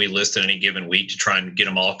houses that we list in any given week to try and get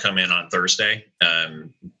them all come in on Thursday.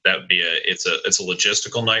 That would be it's a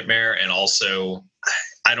logistical nightmare. And also,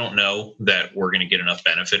 I don't know that we're going to get enough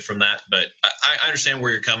benefit from that, but I understand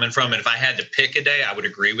where you're coming from. And if I had to pick a day, I would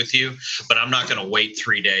agree with you, but I'm not going to wait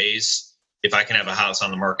 3 days. If I can have a house on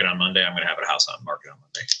the market on Monday, I'm going to have a house on the market on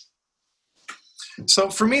Monday.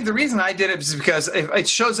 So for me, the reason I did it is because it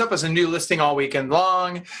shows up as a new listing all weekend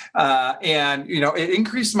long, and it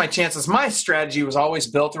increases my chances. My strategy was always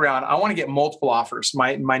built around I want to get multiple offers.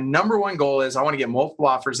 My number one goal is I want to get multiple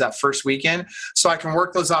offers that first weekend, so I can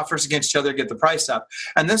work those offers against each other, get the price up.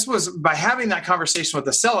 And this was by having that conversation with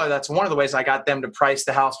the seller. That's one of the ways I got them to price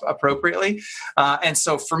the house appropriately. And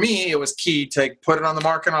so for me, it was key to put it on the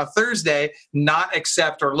market on Thursday, not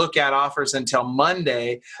accept or look at offers until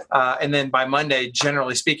Monday, and then by Monday,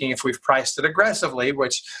 generally speaking, if we've priced it aggressively,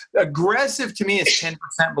 which aggressive to me is 10%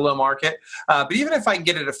 below market. But even if I can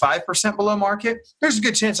get it at 5% below market, there's a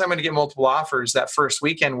good chance I'm going to get multiple offers that first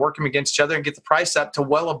weekend, work them against each other and get the price up to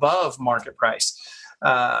well above market price.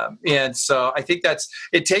 And so I think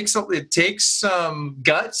it takes some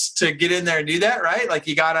guts to get in there and do that, right? Like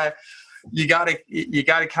you gotta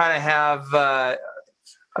kind of have,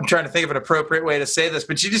 I'm trying to think of an appropriate way to say this,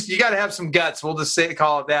 but you got to have some guts. We'll just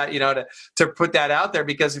call it that, to put that out there,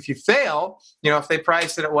 because if you fail, if they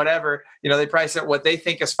price it at whatever, they price it at what they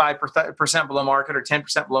think is 5% below market or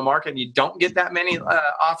 10% below market, and you don't get that many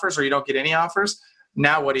offers, or you don't get any offers.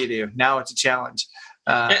 Now, what do you do? Now it's a challenge.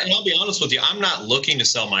 And I'll be honest with you, I'm not looking to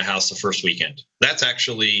sell my house the first weekend. That's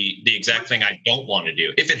actually the exact thing I don't want to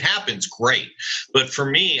do. If it happens, great. But for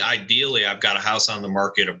me, ideally, I've got a house on the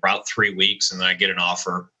market about 3 weeks, and then I get an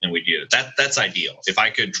offer and we do it. That's ideal. If I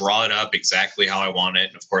could draw it up exactly how I want it,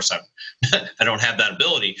 and of course, I don't have that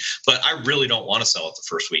ability, but I really don't want to sell it the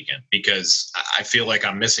first weekend because I feel like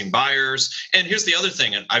I'm missing buyers. And here's the other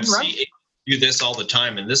thing, and I've seen do this all the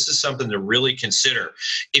time, and this is something to really consider.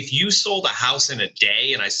 If you sold a house in a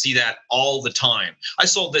day, and I see that all the time, I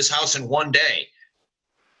sold this house in 1 day.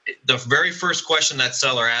 The very first question that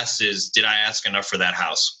seller asks is, did I ask enough for that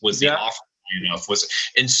house? Was the offer enough?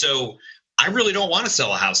 And so I really don't want to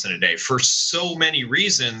sell a house in a day for so many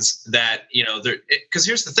reasons that, because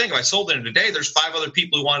here's the thing, if I sold it in a day, there's 5 other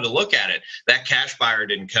people who wanted to look at it. That cash buyer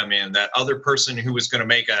didn't come in. That other person who was going to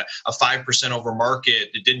make a 5% over market,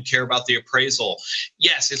 that didn't care about the appraisal.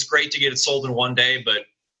 Yes, it's great to get it sold in 1 day, but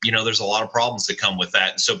there's a lot of problems that come with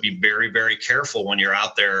that. And so be very, very careful when you're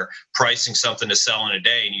out there pricing something to sell in a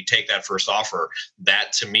day and you take that first offer.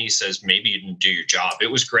 That to me says maybe you didn't do your job. It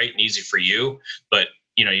was great and easy for you, but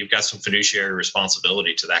you've got some fiduciary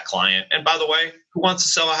responsibility to that client. And by the way, who wants to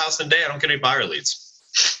sell a house in a day? I don't get any buyer leads.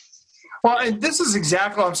 Well, and this is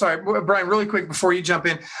exactly, I'm sorry, Brian, really quick before you jump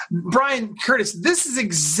in. Brian Curtis, this is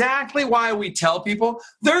exactly why we tell people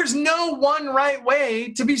there's no one right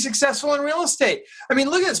way to be successful in real estate. I mean,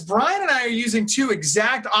 look at this. Brian and I are using 2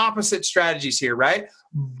 exact opposite strategies here, right?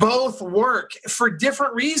 Both work for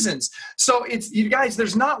different reasons. So you guys,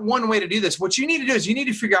 there's not one way to do this. What you need to do is you need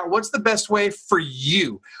to figure out what's the best way for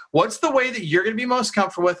you. What's the way that you're going to be most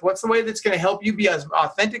comfortable with? What's the way that's going to help you be as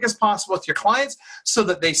authentic as possible with your clients so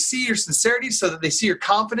that they see your sincerity, so that they see your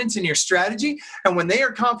confidence in your strategy. And when they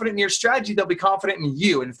are confident in your strategy, they'll be confident in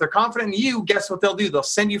you. And if they're confident in you, guess what they'll do? They'll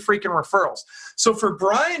send you freaking referrals. So for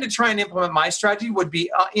Brian to try and implement my strategy would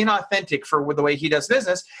be inauthentic for the way he does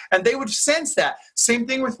business. And they would sense that. Same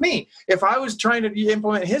thing with me. If I was trying to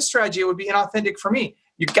implement his strategy, it would be inauthentic for me.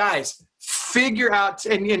 You guys, figure out,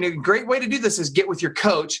 and a great way to do this is get with your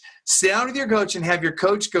coach, sit down with your coach and have your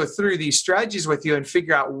coach go through these strategies with you and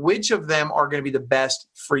figure out which of them are going to be the best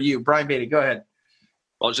for you. Brian Beatty, go ahead.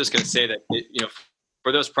 Well, I was just going to say that,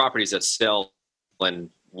 for those properties that sell in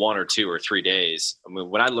 1 or 2 or 3 days, I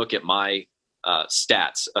mean, when I look at my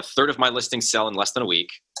stats, a third of my listings sell in less than a week.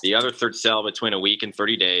 The other third sell between a week and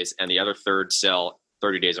 30 days, and the other third sell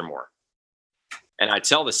 30 days or more. And I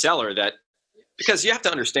tell the seller that, because you have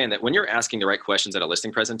to understand that when you're asking the right questions at a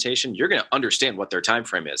listing presentation, you're going to understand what their time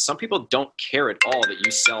frame is. Some people don't care at all that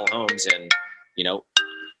you sell homes in,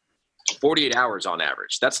 48 hours on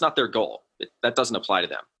average. That's not their goal. That doesn't apply to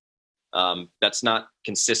them. That's not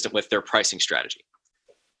consistent with their pricing strategy.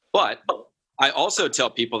 But I also tell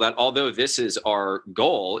people that although this is our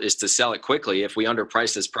goal, is to sell it quickly, if we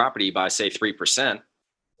underprice this property by, say, 3%,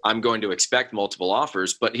 I'm going to expect multiple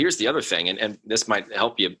offers. But here's the other thing, and this might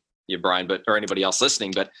help you, Brian, or anybody else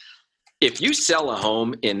listening, but if you sell a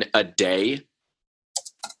home in a day,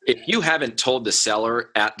 if you haven't told the seller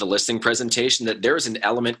at the listing presentation that there's an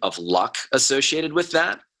element of luck associated with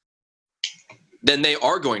that, then they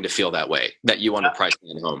are going to feel that way, that you underpriced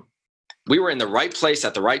the home. We were in the right place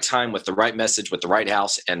at the right time with the right message, with the right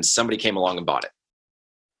house, and somebody came along and bought it.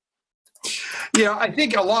 I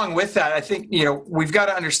think along with that, I think, we've got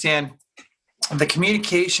to understand the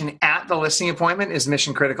communication at the listing appointment is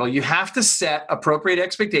mission critical. You have to set appropriate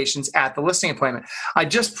expectations at the listing appointment. I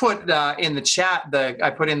just put in the chat,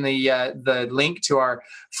 I put in the link to our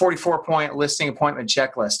 44-point listing appointment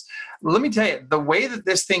checklist. Let me tell you, the way that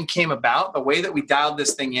this thing came about, the way that we dialed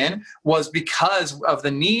this thing in, was because of the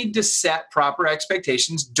need to set proper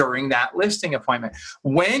expectations during that listing appointment.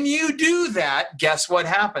 When you do that, guess what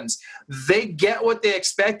happens? They get what they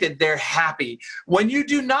expected. They're happy. When you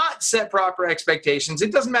do not set proper expectations,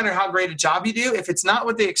 it doesn't matter how great a job you do. If it's not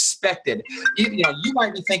what they expected, you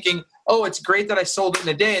might be thinking, oh, it's great that I sold it in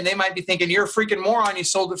a day. And they might be thinking, you're a freaking moron. You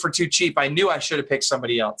sold it for too cheap. I knew I should have picked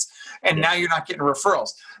somebody else. And now you're not getting referrals.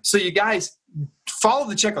 So you guys follow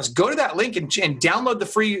the checklist. Go to that link and download the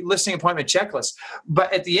free listing appointment checklist.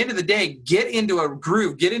 But at the end of the day, get into a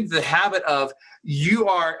groove, get into the habit of you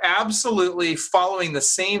are absolutely following the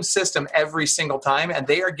same system every single time, and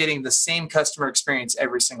they are getting the same customer experience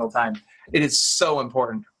every single time. It is so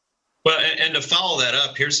important. Well, and to follow that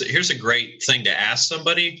up, here's a great thing to ask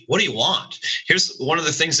somebody. What do you want? Here's one of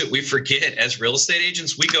the things that we forget as real estate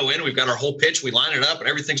agents. We go in, we've got our whole pitch, we line it up, and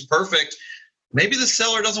everything's perfect. Maybe the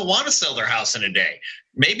seller doesn't want to sell their house in a day.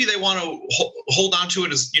 Maybe they want to hold on to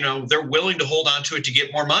it as, they're willing to hold on to it to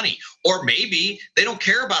get more money. Or maybe they don't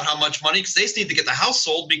care about how much money because they just need to get the house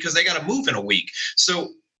sold because they got to move in a week.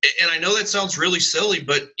 So, and I know that sounds really silly,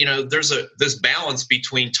 but there's this balance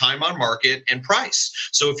between time on market and price.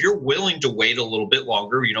 So if you're willing to wait a little bit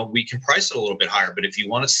longer, we can price it a little bit higher. But if you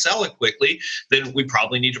want to sell it quickly, then we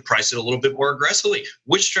probably need to price it a little bit more aggressively.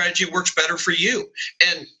 Which strategy works better for you?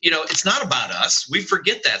 And it's not about us. We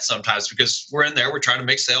forget that sometimes because we're in there, we're trying to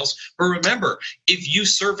make sales. But remember, if you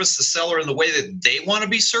service the seller in the way that they want to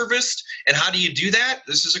be serviced, and how do you do that?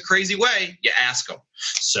 This is a crazy way. You ask them.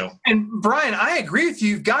 And Brian, I agree with you.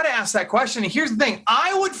 You've got to ask that question. And here's the thing.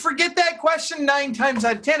 I would forget that question 9 times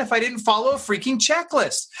out of 10 if I didn't follow a freaking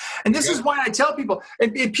checklist. And this is why I tell people,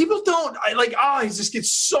 and people don't, I just get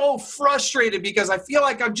so frustrated because I feel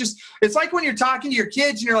like it's like when you're talking to your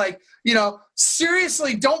kids and you're like,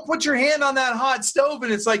 seriously, don't put your hand on that hot stove.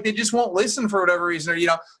 And it's like, they just won't listen for whatever reason.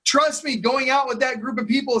 Or, trust me, going out with that group of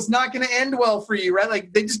people is not going to end well for you, right?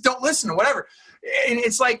 Like they just don't listen or whatever. And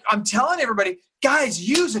it's like, I'm telling everybody, guys,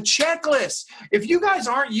 use a checklist. If you guys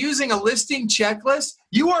aren't using a listing checklist,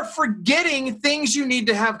 you are forgetting things you need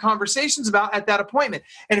to have conversations about at that appointment.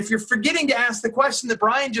 And if you're forgetting to ask the question that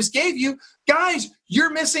Brian just gave you, guys, you're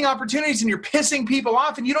missing opportunities and you're pissing people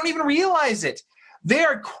off and you don't even realize it. They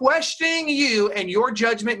are questioning you and your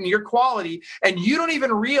judgment and your quality, and you don't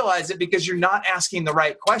even realize it because you're not asking the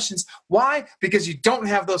right questions. Why? Because you don't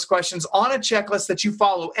have those questions on a checklist that you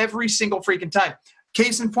follow every single freaking time.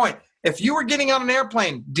 Case in point, if you were getting on an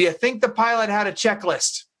airplane, do you think the pilot had a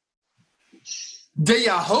checklist? Do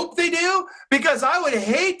you hope they do? Because I would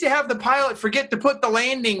hate to have the pilot forget to put the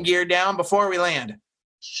landing gear down before we land,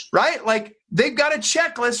 right? Like they've got a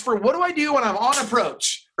checklist for what do I do when I'm on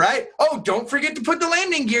approach, right? Oh, don't forget to put the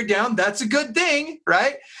landing gear down. That's a good thing,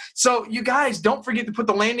 right? So you guys, don't forget to put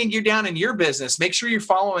the landing gear down in your business. Make sure you're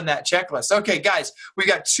following that checklist. Okay, guys, we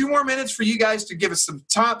got 2 more minutes for you guys to give us some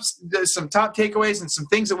top takeaways and some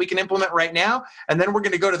things that we can implement right now. And then we're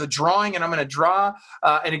going to go to the drawing, and I'm going to draw.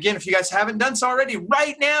 And again, if you guys haven't done so already,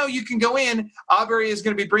 right now you can go in. Aubrey is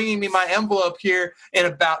going to be bringing me my envelope here in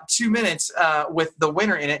about 2 minutes with the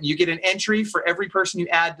winner in it. And you get an entry for every person you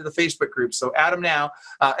add to the Facebook group. So add them now.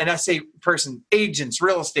 And I say person, agents,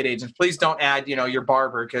 real estate agents, please don't add, your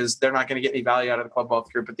barber because they're not going to get any value out of the Club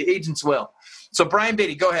Wealth group, but the agents will. So Brian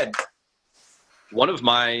Beatty, go ahead. one of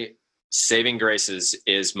my saving graces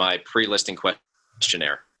is my pre-listing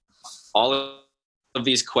questionnaire. All of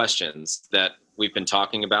these questions that we've been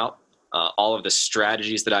talking about, all of the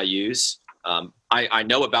strategies that I use, I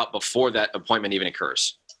know about before that appointment even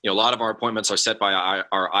occurs. A lot of our appointments are set by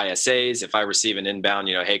our ISAs. If I receive an inbound,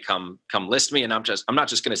 hey, come list me, and I'm not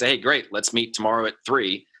just going to say, hey, great, let's meet tomorrow at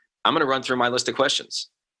 3. I'm going to run through my list of questions.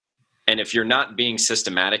 And if you're not being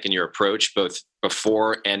systematic in your approach, both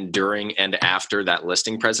before and during and after that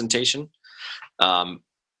listing presentation,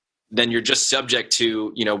 then you're just subject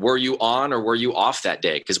to, were you on or were you off that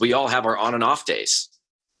day? Because we all have our on and off days.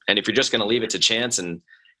 And if you're just going to leave it to chance and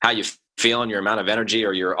how you feel and your amount of energy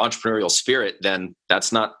or your entrepreneurial spirit, then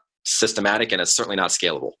that's not systematic and it's certainly not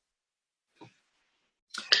scalable.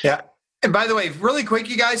 Yeah. And by the way, really quick,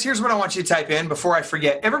 you guys, here's what I want you to type in before I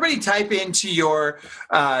forget. Everybody type into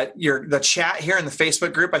the chat here in the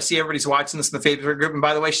Facebook group. I see everybody's watching this in the Facebook group. And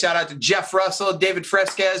by the way, shout out to Jeff Russell, David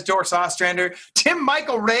Fresquez, Doris Ostrander, Tim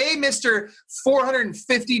Michael Ray, Mr.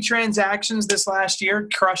 450 transactions this last year,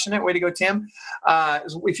 crushing it. Way to go, Tim.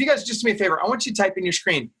 If you guys just do me a favor, I want you to type in your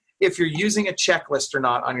screen if you're using a checklist or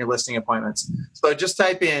not on your listing appointments. So just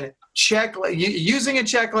type in using a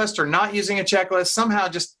checklist or not using a checklist. Somehow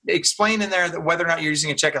just explain in there that whether or not you're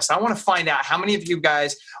using a checklist. I want to find out how many of you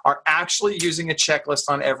guys are actually using a checklist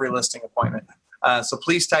on every listing appointment. So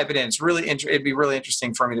please type it in. It'd be really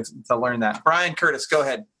interesting for me to learn that. Brian Curtis, go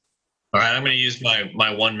ahead. All right, I'm going to use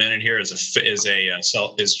my 1 minute here as just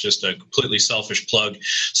a completely selfish plug.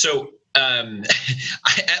 So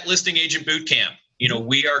at Listing Agent Bootcamp,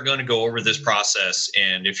 we are going to go over this process.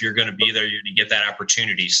 And if you're going to be there, you're going to get that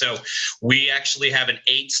opportunity. So we actually have an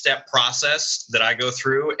 8-step process that I go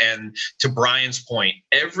through. And to Brian's point,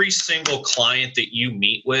 every single client that you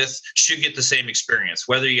meet with should get the same experience,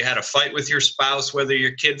 whether you had a fight with your spouse, whether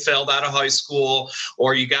your kid failed out of high school,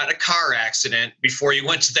 or you got in a car accident before you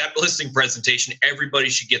went to that listing presentation.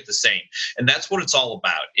 Everybody should get the same. And that's what it's all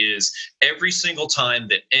about, is every single time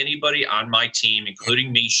that anybody on my team,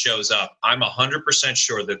 including me, shows up, I'm 100%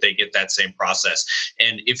 sure that they get that same process.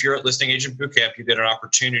 And if you're at Listing Agent Bootcamp, you get an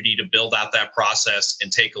opportunity to build out that process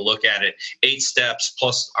and take a look at it. 8 steps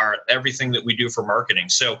plus everything that we do for marketing.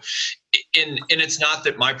 So and it's not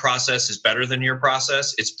that my process is better than your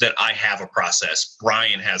process. It's that I have a process.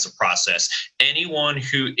 Brian has a process. Anyone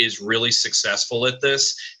who is really successful at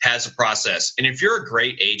this has a process. And if you're a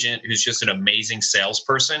great agent who's just an amazing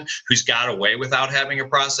salesperson who's got away without having a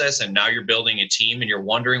process, and now you're building a team and you're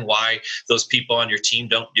wondering why those people on your team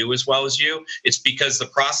don't do as well as you, it's because the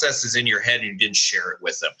process is in your head and you didn't share it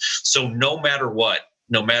with them. So no matter what,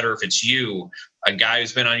 no matter if it's you, a guy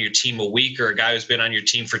who's been on your team a week or a guy who's been on your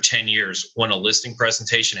team for 10 years, when a listing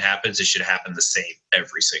presentation happens, it should happen the same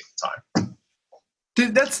every single time.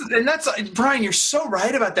 Dude, that's Brian, you're so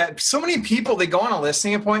right about that. So many people, they go on a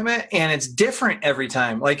listing appointment and it's different every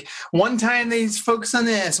time. Like one time they focus on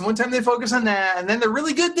this and one time they focus on that. And then they're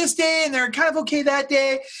really good this day and they're kind of okay that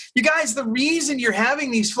day. You guys, the reason you're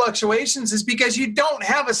having these fluctuations is because you don't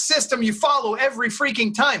have a system you follow every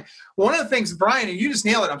freaking time. One of the things, Brian, and you just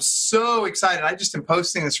nailed it. I'm so excited. I just am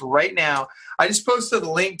posting this right now. I just posted the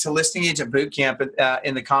link to Listing Agent Bootcamp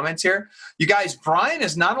in the comments here. You guys, Brian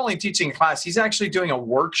is not only teaching a class, he's actually doing a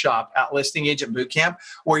workshop at Listing Agent Bootcamp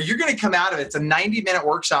where you're going to come out of it. It's a 90-minute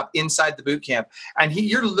workshop inside the bootcamp. And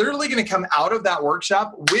you're literally going to come out of that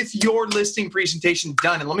workshop with your listing presentation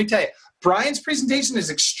done. And let me tell you, Brian's presentation is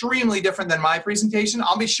extremely different than my presentation.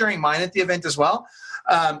 I'll be sharing mine at the event as well.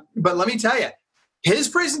 But let me tell you, his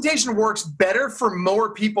presentation works better for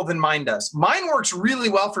more people than mine does. Mine works really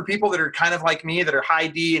well for people that are kind of like me, that are high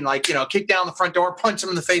D and kick down the front door, punch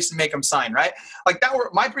them in the face and make them sign, right? Like that.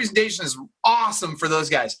 My presentation is awesome for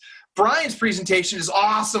those guys. Brian's presentation is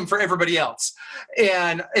awesome for everybody else.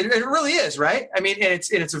 And it really is, right? I mean, and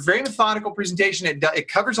it's a very methodical presentation. It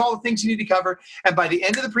covers all the things you need to cover. And by the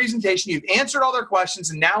end of the presentation, you've answered all their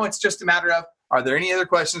questions. And now it's just a matter of, are there any other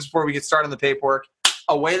questions before we get started on the paperwork?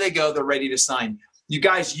 Away they go. They're ready to sign. You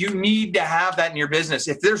guys, you need to have that in your business.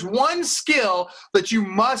 If there's one skill that you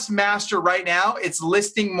must master right now, it's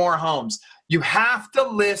listing more homes. You have to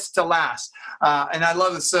list to last. And I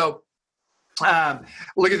love it. So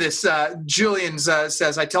look at this. Julian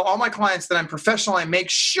says, I tell all my clients that I'm professional. I make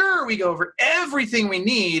sure we go over everything we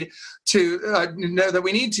need to know that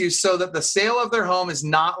we need to, so that the sale of their home is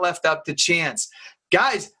not left up to chance.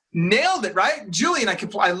 Guys, nailed it, right? Julian,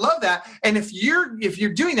 I love that. And if you're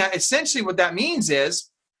doing that, essentially what that means is,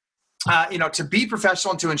 to be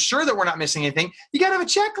professional and to ensure that we're not missing anything, you got to have a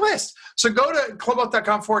checklist. So go to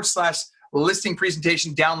clubwealth.com/, listing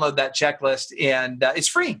presentation, download that checklist, and it's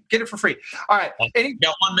free. Get it for free. All right.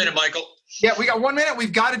 Got 1 minute, Michael. Yeah, we got 1 minute.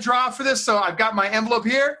 We've got to draw for this. So I've got my envelope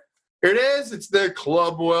here. Here it is. It's the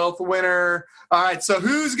Club Wealth winner. All right. So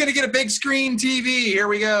who's going to get a big screen TV? Here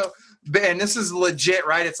we go. And this is legit,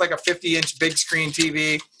 right? It's like a 50-inch big screen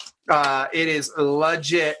TV. It is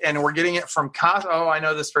legit, and we're getting it from Costco. Oh, I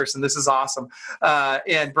know this person. This is awesome.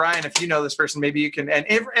 And Brian, if you know this person, maybe you can. And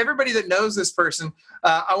everybody that knows this person,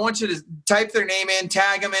 I want you to type their name in,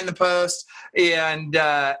 tag them in the post, and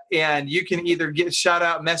you can either get shout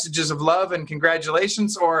out messages of love and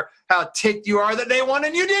congratulations, or how ticked you are that they won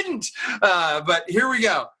and you didn't. But here we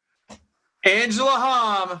go. Angela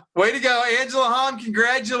Hom, way to go, Angela Hom!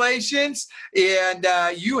 Congratulations, and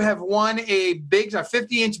you have won a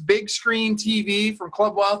 50-inch big screen TV from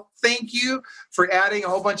Club Wealth. Thank you for adding a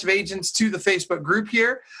whole bunch of agents to the Facebook group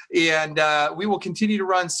here, and we will continue to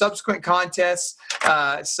run subsequent contests.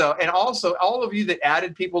 And also, all of you that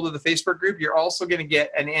added people to the Facebook group, you're also going to get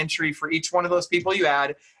an entry for each one of those people you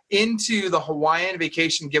add into the Hawaiian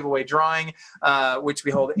Vacation Giveaway drawing, which we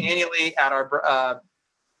hold annually at our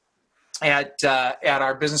at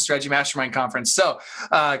our Business Strategy Mastermind Conference. So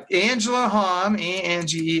Angela Hom,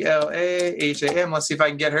 Angelaham, let's see if I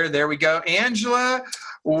can get her. There we go. Angela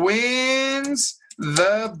wins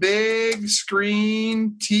the big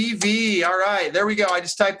screen TV. All right, there we go. I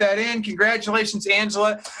just typed that in. Congratulations,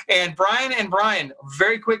 Angela. And Brian,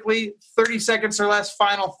 very quickly, 30 seconds or less,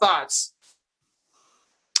 final thoughts.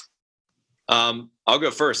 I'll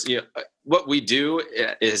go first. What we do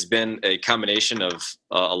has been a combination of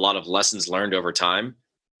a lot of lessons learned over time.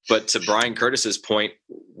 But to Brian Curtis's point,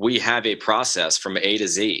 we have a process from A to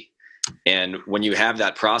Z. And when you have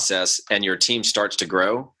that process and your team starts to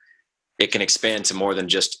grow, it can expand to more than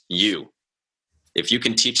just you. If you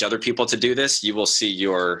can teach other people to do this, you will see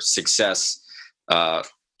your success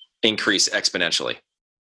increase exponentially.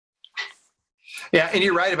 Yeah, and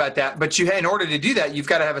you're right about that. But in order to do that, you've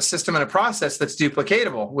got to have a system and a process that's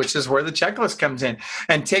duplicatable, which is where the checklist comes in.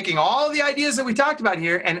 And taking all the ideas that we talked about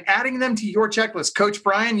here and adding them to your checklist. Coach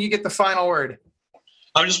Brian, you get the final word.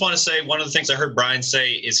 I just want to say one of the things I heard Brian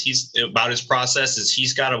say is he's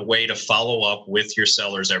got a way to follow up with your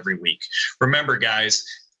sellers every week. Remember, guys,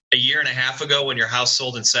 a year and a half ago when your house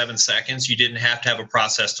sold in 7 seconds, you didn't have to have a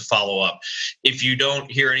process to follow up. If you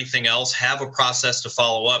don't hear anything else, have a process to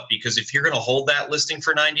follow up, because if you're going to hold that listing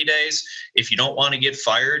for 90 days, if you don't want to get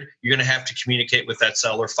fired, you're going to have to communicate with that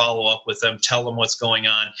seller, follow up with them, tell them what's going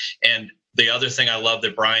on. And the other thing I love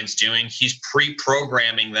that Brian's doing, he's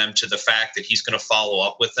pre-programming them to the fact that he's going to follow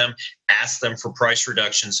up with them, ask them for price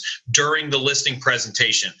reductions during the listing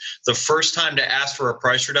presentation. The first time to ask for a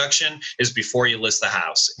price reduction is before you list the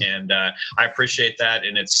house. And I appreciate that.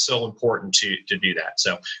 And it's so important to do that.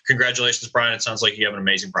 So congratulations, Brian. It sounds like you have an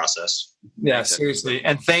amazing process. Yeah, seriously.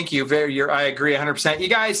 And thank you. I agree 100%. You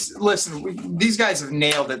guys, listen, these guys have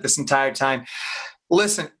nailed it this entire time.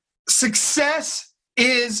 Listen, success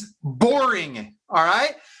is boring. All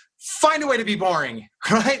right. Find a way to be boring,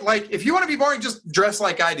 right? Like if you want to be boring, just dress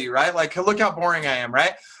like I do, right? Like look how boring I am,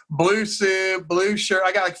 right? Blue suit, blue shirt.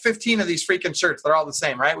 I got like 15 of these freaking shirts. They're all the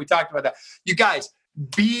same, right? We talked about that. You guys,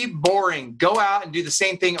 be boring. Go out and do the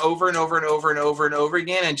same thing over and over and over and over and over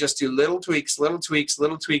again, and just do little tweaks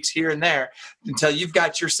here and there until you've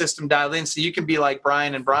got your system dialed in, so you can be like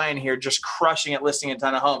Brian and Brian here, just crushing it, listing a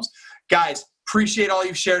ton of homes. Guys, appreciate all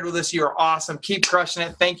you've shared with us. You are awesome. Keep crushing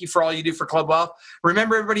it. Thank you for all you do for Club Wealth.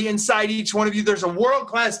 Remember, everybody, inside each one of you, there's a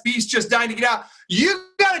world-class beast just dying to get out. You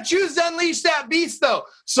got to choose to unleash that beast, though.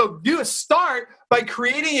 So do a start by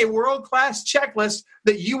creating a world-class checklist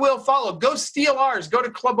that you will follow. Go steal ours. Go to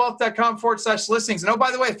clubwealth.com/listings. And oh,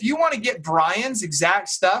 by the way, if you want to get Brian's exact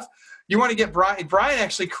stuff, you want to get Brian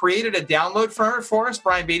actually created a download for us.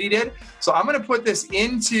 Brian Beatty did. So I'm going to put this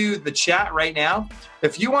into the chat right now.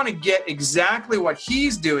 If you want to get exactly what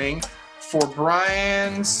he's doing for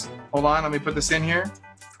Brian's, hold on, let me put this in here.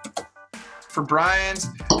 For Brian's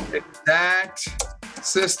exact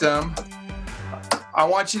system, I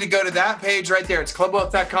want you to go to that page right there. It's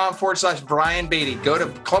clubwealth.com/Brian Beatty. Go to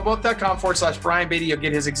clubwealth.com/Brian Beatty. You'll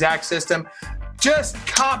get his exact system. Just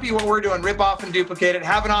copy what we're doing, rip off and duplicate it.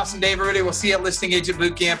 Have an awesome day, everybody. We'll see you at Listing Agent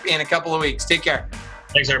Bootcamp in a couple of weeks. Take care.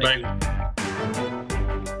 Thanks, everybody.